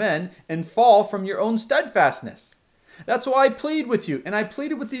unprincipled men and fall from your own steadfastness. That's why I plead with you, and I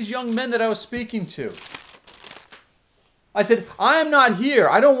pleaded with these young men that I was speaking to. I said, I am not here.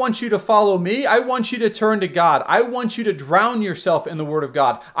 I don't want you to follow me. I want you to turn to God. I want you to drown yourself in the Word of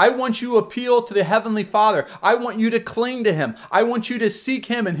God. I want you to appeal to the Heavenly Father. I want you to cling to Him. I want you to seek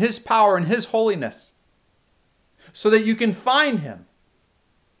Him and His power and His holiness so that you can find Him.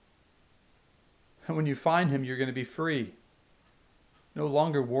 And when you find Him, you're going to be free. No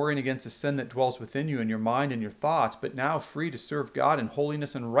longer warring against the sin that dwells within you in your mind and your thoughts, but now free to serve God in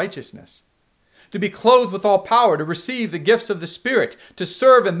holiness and righteousness. To be clothed with all power, to receive the gifts of the Spirit, to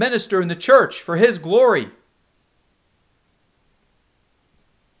serve and minister in the church for His glory.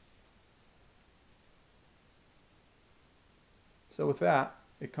 So with that,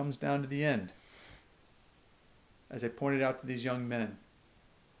 it comes down to the end. As I pointed out to these young men,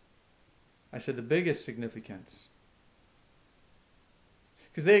 I said the biggest significance,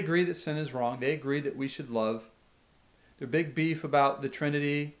 because they agree that sin is wrong, they agree that we should love. Their big beef about the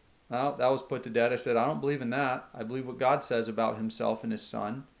Trinity, well, that was put to death. I said, I don't believe in that. I believe what God says about Himself and His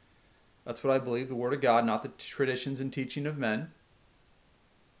Son. That's what I believe, the Word of God, not the traditions and teaching of men.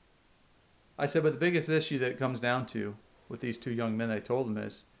 I said, but the biggest issue that it comes down to with these two young men, I told them,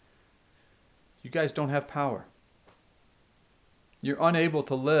 is you guys don't have power. You're unable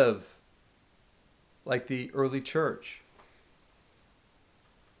to live like the early church.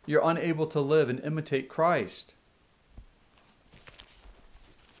 You're unable to live and imitate Christ.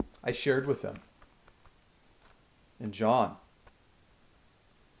 I shared with them in John.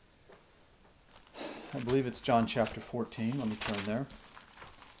 I believe it's John chapter 14. Let me turn there.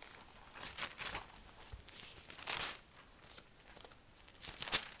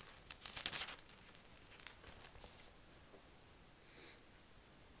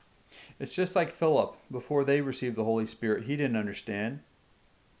 It's just like Philip. Before they received the Holy Spirit, he didn't understand.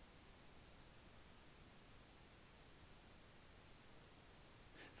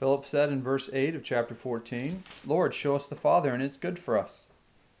 Philip said in verse 8 of chapter 14, Lord, show us the Father, and it's good for us.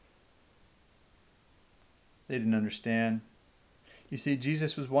 They didn't understand. You see,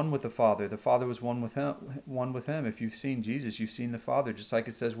 Jesus was one with the Father. The Father was one with him. If you've seen Jesus, you've seen the Father. Just like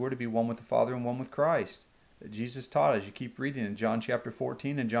it says we're to be one with the Father and one with Christ. That Jesus taught as you keep reading in John chapter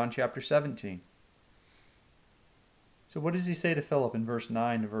 14 and John chapter 17. So what does he say to Philip in verse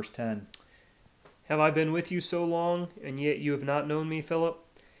 9 to verse 10? Have I been with you so long, and yet you have not known me, Philip?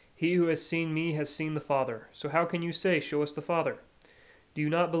 He who has seen me has seen the Father. So how can you say, show us the Father? Do you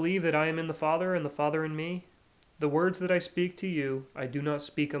not believe that I am in the Father, and the Father in me? The words that I speak to you, I do not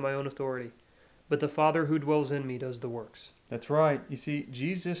speak on my own authority, but the Father who dwells in me does the works. That's right. You see,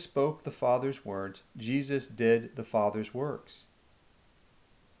 Jesus spoke the Father's words. Jesus did the Father's works.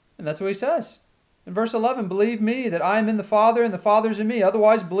 And that's what he says. In verse 11, believe me that I am in the Father and the Father's in me.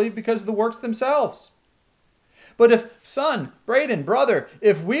 Otherwise, believe because of the works themselves. But if, son, Braden, brother,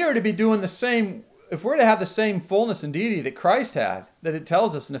 if we are to be doing the same, if we're to have the same fullness and deity that Christ had, that it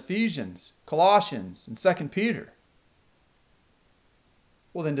tells us in Ephesians, Colossians, and 2 Peter,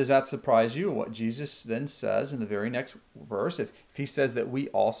 well, then does that surprise you? What Jesus then says in the very next verse, if he says that we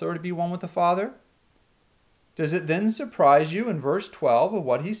also are to be one with the Father, does it then surprise you in verse 12 of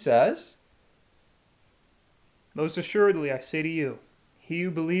what he says? Most assuredly, I say to you, He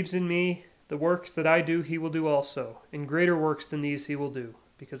who believes in me, the works that I do, he will do also, and greater works than these he will do,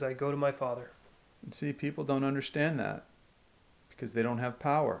 because I go to my Father. And see, people don't understand that because they don't have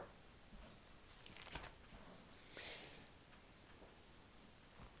power.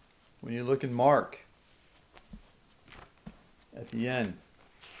 When you look in Mark, at the end,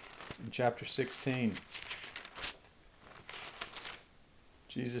 in chapter 16,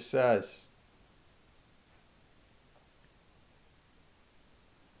 Jesus says,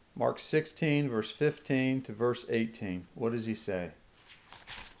 Mark 16, verse 15 to verse 18. What does he say?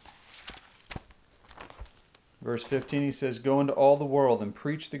 Verse 15, he says, "Go into all the world and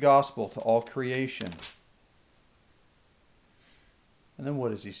preach the gospel to all creation." And then what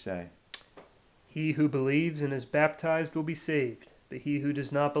does he say? He who believes and is baptized will be saved, but he who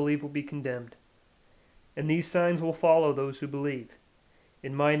does not believe will be condemned. And these signs will follow those who believe.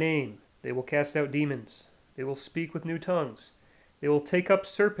 In my name they will cast out demons. They will speak with new tongues. They will take up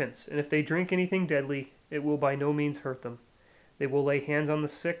serpents, and if they drink anything deadly, it will by no means hurt them. They will lay hands on the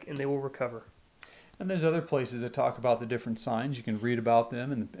sick, and they will recover. And there's other places that talk about the different signs. You can read about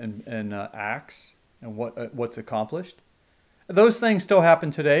them in Acts and what's accomplished. Those things still happen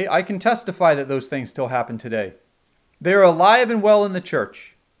today. I can testify that those things still happen today. They are alive and well in the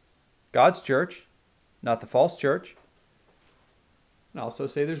church. God's church, not the false church. And I also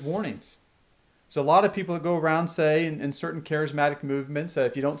say there's warnings. So a lot of people that go around say in certain charismatic movements that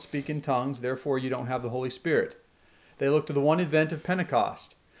if you don't speak in tongues, therefore you don't have the Holy Spirit. They look to the one event of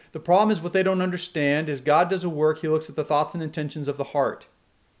Pentecost. The problem is what they don't understand is God does a work. He looks at the thoughts and intentions of the heart.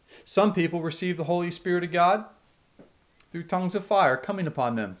 Some people receive the Holy Spirit of God through tongues of fire coming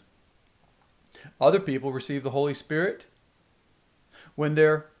upon them. Other people receive the Holy Spirit when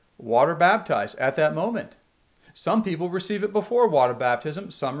they're water baptized at that moment. Some people receive it before water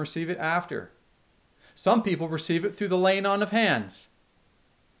baptism. Some receive it after. Some people receive it through the laying on of hands.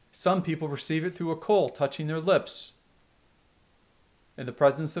 Some people receive it through a coal touching their lips in the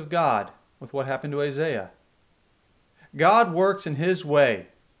presence of God, with what happened to Isaiah. God works in His way.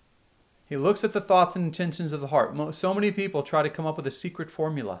 He looks at the thoughts and intentions of the heart. So many people try to come up with a secret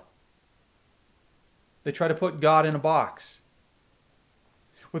formula. They try to put God in a box.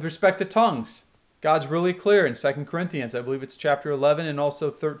 With respect to tongues, God's really clear in 2 Corinthians, I believe it's chapter 11 and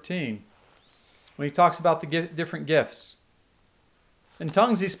also 13, when He talks about the different gifts. In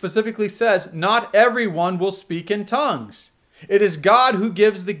tongues, He specifically says, not everyone will speak in tongues. It is God who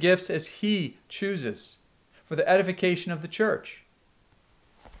gives the gifts as He chooses for the edification of the church.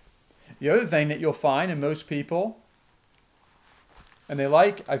 The other thing that you'll find in most people, and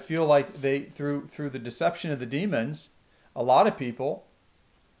I feel like they, through the deception of the demons, a lot of people,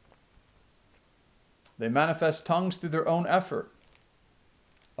 they manifest tongues through their own effort.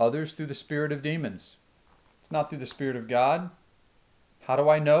 Others through the spirit of demons. It's not through the Spirit of God. How do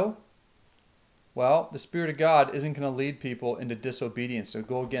I know? Well, the Spirit of God isn't going to lead people into disobedience, to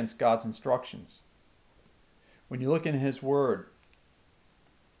go against God's instructions. When you look in His Word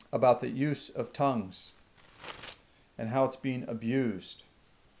about the use of tongues and how it's being abused,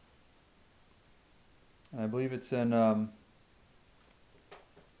 and I believe it's in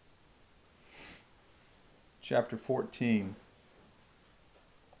chapter 14.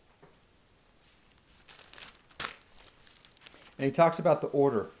 And he talks about the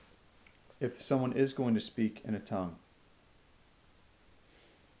order if someone is going to speak in a tongue.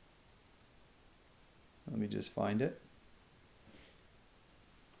 Let me just find it.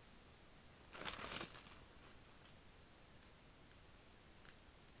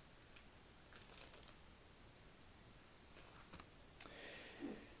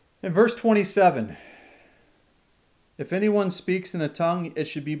 In verse 27, if anyone speaks in a tongue, it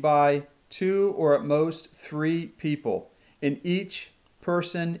should be by 2 or at most 3 people, and each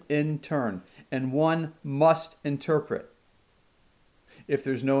person in turn, and one must interpret. If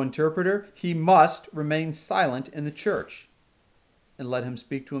there's no interpreter, he must remain silent in the church, and let him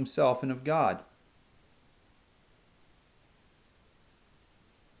speak to himself and of God.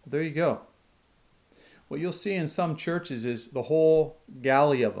 There you go. What you'll see in some churches is the whole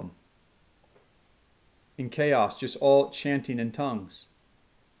galley of them in chaos, just all chanting in tongues.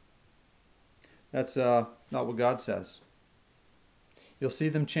 That's not what God says. You'll see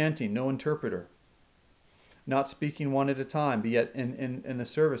them chanting, no interpreter. Not speaking one at a time, but yet in the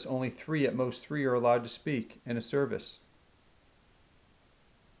service, only 3, at most 3 are allowed to speak in a service.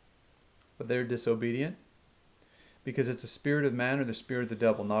 But they're disobedient because it's the spirit of man or the spirit of the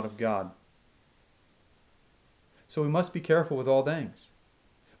devil, not of God. So we must be careful with all things.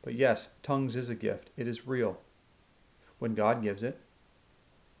 But yes, tongues is a gift. It is real when God gives it.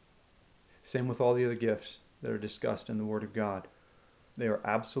 Same with all the other gifts that are discussed in the Word of God. They are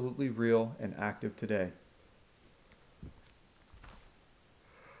absolutely real and active today.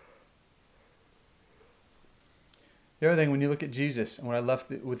 The other thing, when you look at Jesus, and when I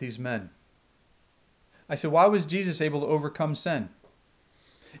left with these men, I said, why was Jesus able to overcome sin?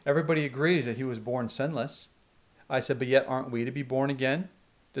 Everybody agrees that he was born sinless. I said, but yet aren't we to be born again?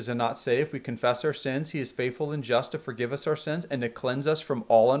 Does it not say if we confess our sins, he is faithful and just to forgive us our sins and to cleanse us from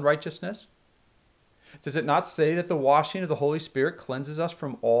all unrighteousness? Does it not say that the washing of the Holy Spirit cleanses us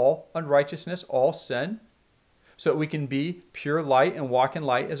from all unrighteousness, all sin, so that we can be pure light and walk in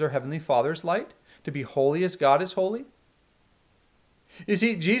light as our Heavenly Father's light, to be holy as God is holy? You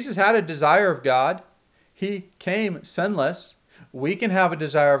see, Jesus had a desire of God. He came sinless. We can have a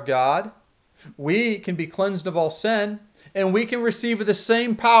desire of God. We can be cleansed of all sin. And we can receive the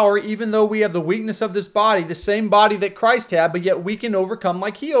same power even though we have the weakness of this body, the same body that Christ had, but yet we can overcome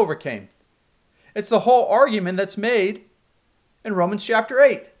like he overcame. It's the whole argument that's made in Romans chapter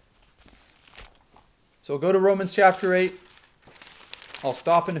 8. So we'll go to Romans chapter 8. I'll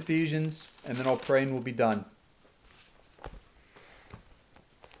stop in Ephesians, and then I'll pray and we'll be done.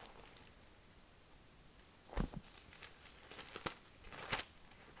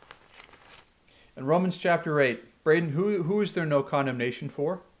 In Romans chapter 8, Braden, who is there no condemnation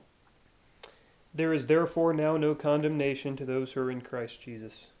for? There is therefore now no condemnation to those who are in Christ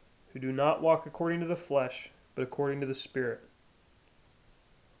Jesus, who do not walk according to the flesh, but according to the Spirit.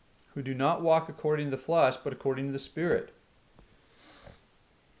 Who do not walk according to the flesh, but according to the Spirit.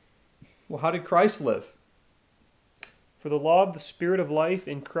 Well, how did Christ live? For the law of the Spirit of life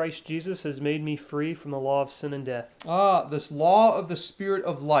in Christ Jesus has made me free from the law of sin and death. This law of the Spirit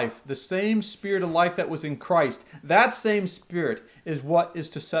of life, the same Spirit of life that was in Christ, that same Spirit is what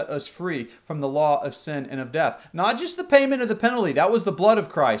is to set us free from the law of sin and of death. Not just the payment of the penalty, that was the blood of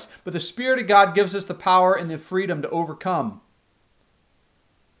Christ, but the Spirit of God gives us the power and the freedom to overcome.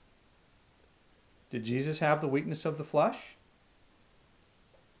 Did Jesus have the weakness of the flesh?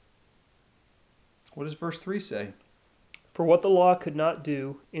 What does verse 3 say? For what the law could not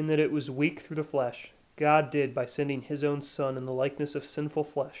do, in that it was weak through the flesh, God did by sending his own Son in the likeness of sinful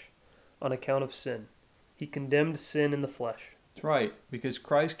flesh, on account of sin. He condemned sin in the flesh. That's right, because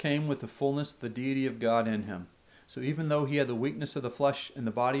Christ came with the fullness of the deity of God in him. So even though he had the weakness of the flesh in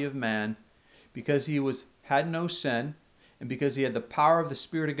the body of man, because he had no sin, and because he had the power of the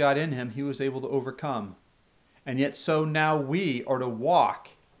Spirit of God in him, he was able to overcome. And yet so now we are to walk,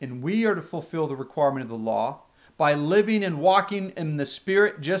 and we are to fulfill the requirement of the law, by living and walking in the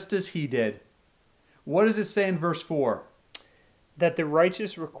Spirit just as he did. What does it say in verse 4? That the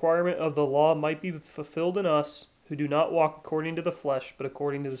righteous requirement of the law might be fulfilled in us, who do not walk according to the flesh, but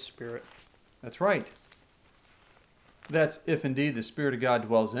according to the Spirit. That's right. That's if indeed the Spirit of God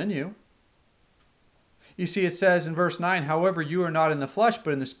dwells in you. You see, it says in verse 9, however, you are not in the flesh,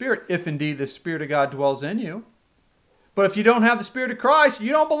 but in the Spirit, if indeed the Spirit of God dwells in you. But if you don't have the Spirit of Christ,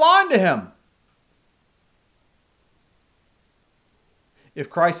 you don't belong to him. If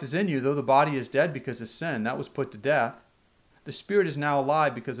Christ is in you, though the body is dead because of sin, that was put to death, the Spirit is now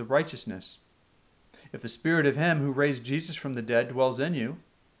alive because of righteousness. If the Spirit of him who raised Jesus from the dead dwells in you,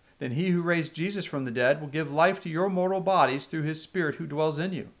 then he who raised Jesus from the dead will give life to your mortal bodies through his Spirit who dwells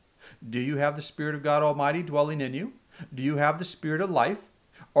in you. Do you have the Spirit of God Almighty dwelling in you? Do you have the Spirit of life?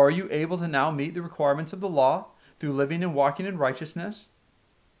 Are you able to now meet the requirements of the law through living and walking in righteousness?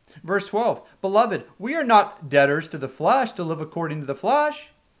 Verse 12, Beloved, we are not debtors to the flesh to live according to the flesh.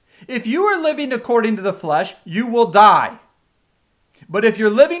 If you are living according to the flesh, you will die. But if you're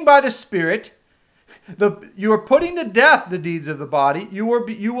living by the Spirit, you are putting to death the deeds of the body, you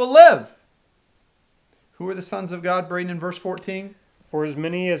will live. Who are the sons of God, Braden, in verse 14? For as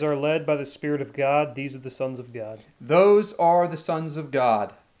many as are led by the Spirit of God, these are the sons of God. Those are the sons of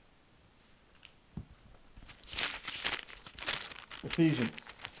God. Ephesians.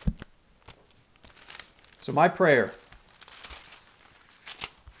 So my prayer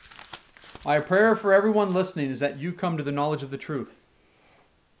for everyone listening is that you come to the knowledge of the truth.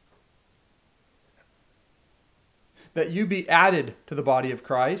 That you be added to the body of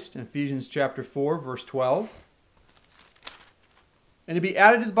Christ in Ephesians chapter 4, verse 12. And to be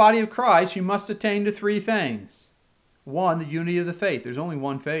added to the body of Christ, you must attain to three things. One, the unity of the faith. There's only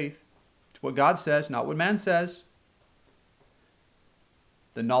one faith. It's what God says, not what man says.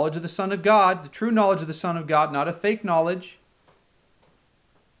 The knowledge of the Son of God, the true knowledge of the Son of God, not a fake knowledge.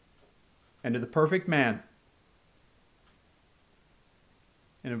 And to the perfect man.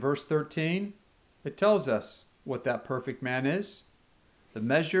 And in verse 13, it tells us what that perfect man is. The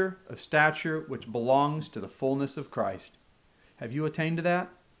measure of stature which belongs to the fullness of Christ. Have you attained to that?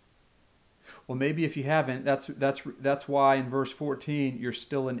 Well, maybe if you haven't, that's why in verse 14 you're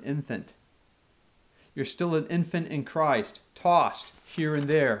still an infant. You're still an infant in Christ, tossed here and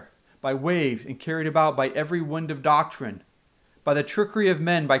there by waves and carried about by every wind of doctrine, by the trickery of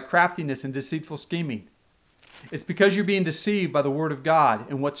men, by craftiness and deceitful scheming. It's because you're being deceived by the Word of God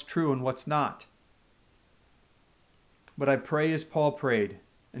and what's true and what's not. But I pray as Paul prayed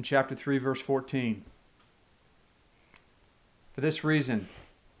in chapter 3, verse 14. For this reason,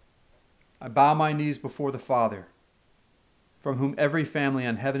 I bow my knees before the Father, from whom every family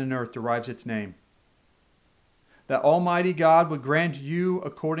on heaven and earth derives its name, that Almighty God would grant you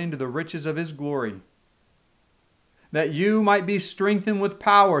according to the riches of His glory, that you might be strengthened with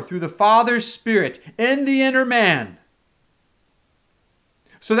power through the Father's Spirit in the inner man,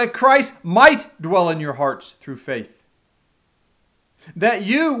 so that Christ might dwell in your hearts through faith, that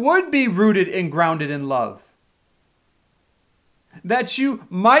you would be rooted and grounded in love, that you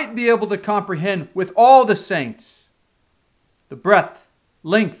might be able to comprehend with all the saints the breadth,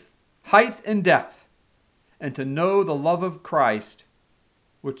 length, height, and depth, and to know the love of Christ,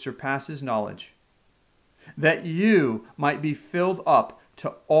 which surpasses knowledge, that you might be filled up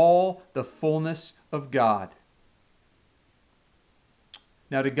to all the fullness of God.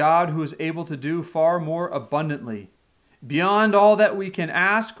 Now to God, who is able to do far more abundantly, beyond all that we can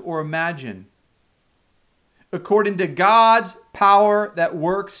ask or imagine, according to God's power that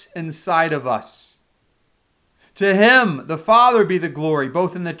works inside of us. To Him, the Father, be the glory,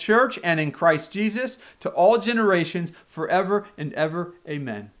 both in the church and in Christ Jesus, to all generations, forever and ever.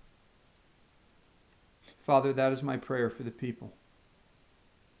 Amen. Father, that is my prayer for the people,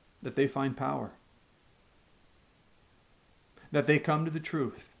 that they find power, that they come to the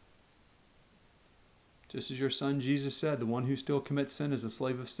truth. Just as your Son Jesus said, the one who still commits sin is a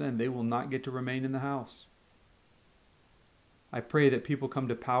slave of sin. They will not get to remain in the house. I pray that people come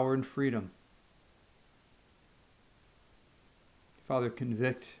to power and freedom. Father,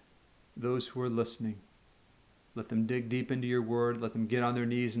 convict those who are listening. Let them dig deep into your word. Let them get on their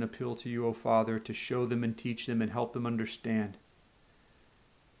knees and appeal to you, O Father, to show them and teach them and help them understand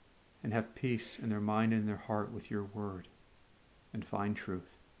and have peace in their mind and in their heart with your word and find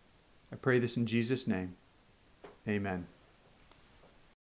truth. I pray this in Jesus' name. Amen.